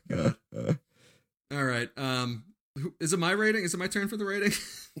 Oh, God. All right. Is it my rating? Is it my turn for the rating?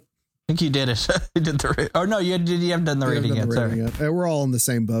 I think you did it. You did the rating. Oh no, you haven't done the rating yet. Sorry. We're all in the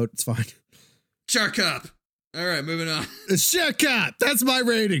same boat. It's fine. Shark Cop. All right, moving on. Shark Cop. That's my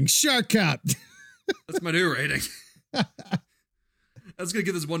rating. Shark Cop. That's my new rating. I was gonna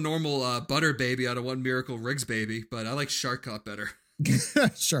give this one normal butter baby out of one Miracle Riggs baby, but I like Shark Cop better.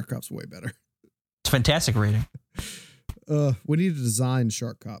 Shark Cop's way better. It's a fantastic rating. We need to design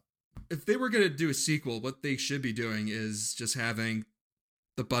Shark Cop. If they were gonna do a sequel, what they should be doing is just having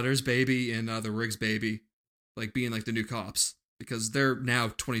the Butters baby and the Riggs baby like being like the new cops because they're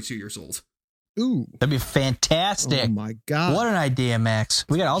now 22 years old. Ooh, that'd be fantastic. Oh my God, what an idea, Max.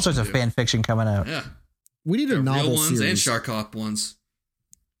 We got all sorts of fan fiction coming out. Yeah, we need a novel real ones series and Shark Cop ones.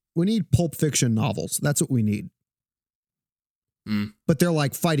 We need Pulp Fiction novels. That's what we need. But they're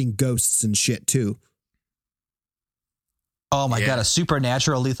like fighting ghosts and shit too. Oh my God, a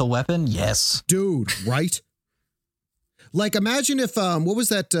supernatural Lethal Weapon? Yes. Dude, right? Like imagine if what was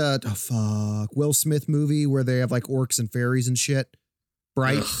that Will Smith movie where they have like orcs and fairies and shit?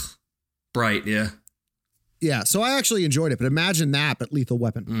 Bright. Ugh. Bright, yeah. Yeah, so I actually enjoyed it, but imagine that but Lethal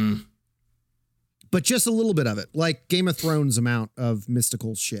Weapon. But just a little bit of it, like Game of Thrones amount of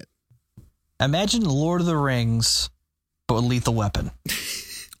mystical shit. Imagine Lord of the Rings, but with Lethal Weapon.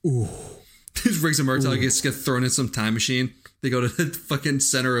 Ooh. Riggs and Murtaugh get thrown in some time machine. They go to the fucking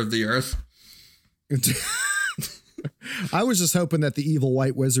center of the earth. I was just hoping that the evil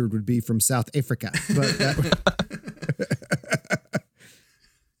white wizard would be from South Africa, but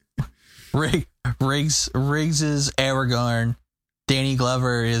Riggs is Aragorn. Danny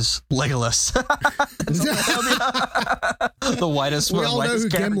Glover is Legolas. The whitest one. We all know who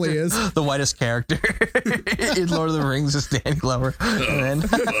Gimli is. The whitest character in Lord of the Rings is Danny Glover. And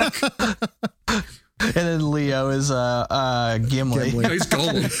then Leo is Gimli. No, he's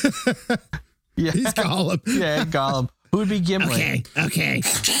Gollum. Yeah. He's Gollum. Yeah, Gollum. Who would be Gimli? Okay.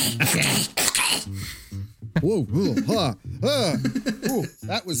 Whoa, ooh, ooh,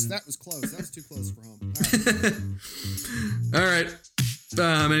 that was close. That was too close for home. All right.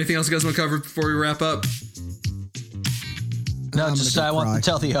 Anything else you guys want to cover before we wrap up? No, I want to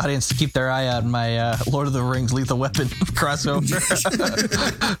tell the audience to keep their eye out on my Lord of the Rings Lethal Weapon crossover.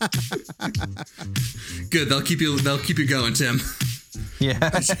 Good. They'll keep you going, Tim. Yeah.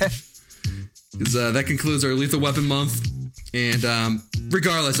 Because that concludes our Lethal Weapon month. And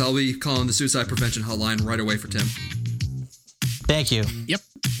regardless, I'll be calling the suicide prevention hotline right away for Tim. Thank you. Yep.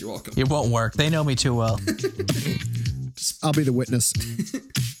 You're welcome. It won't work. They know me too well. I'll be the witness.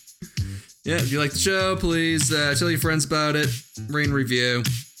 Yeah, if you like the show, please tell your friends about it. Rate and review.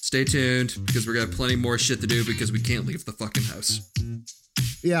 Stay tuned because we're got plenty more shit to do because we can't leave the fucking house.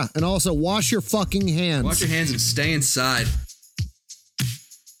 Yeah, and also wash your fucking hands. Wash your hands and stay inside.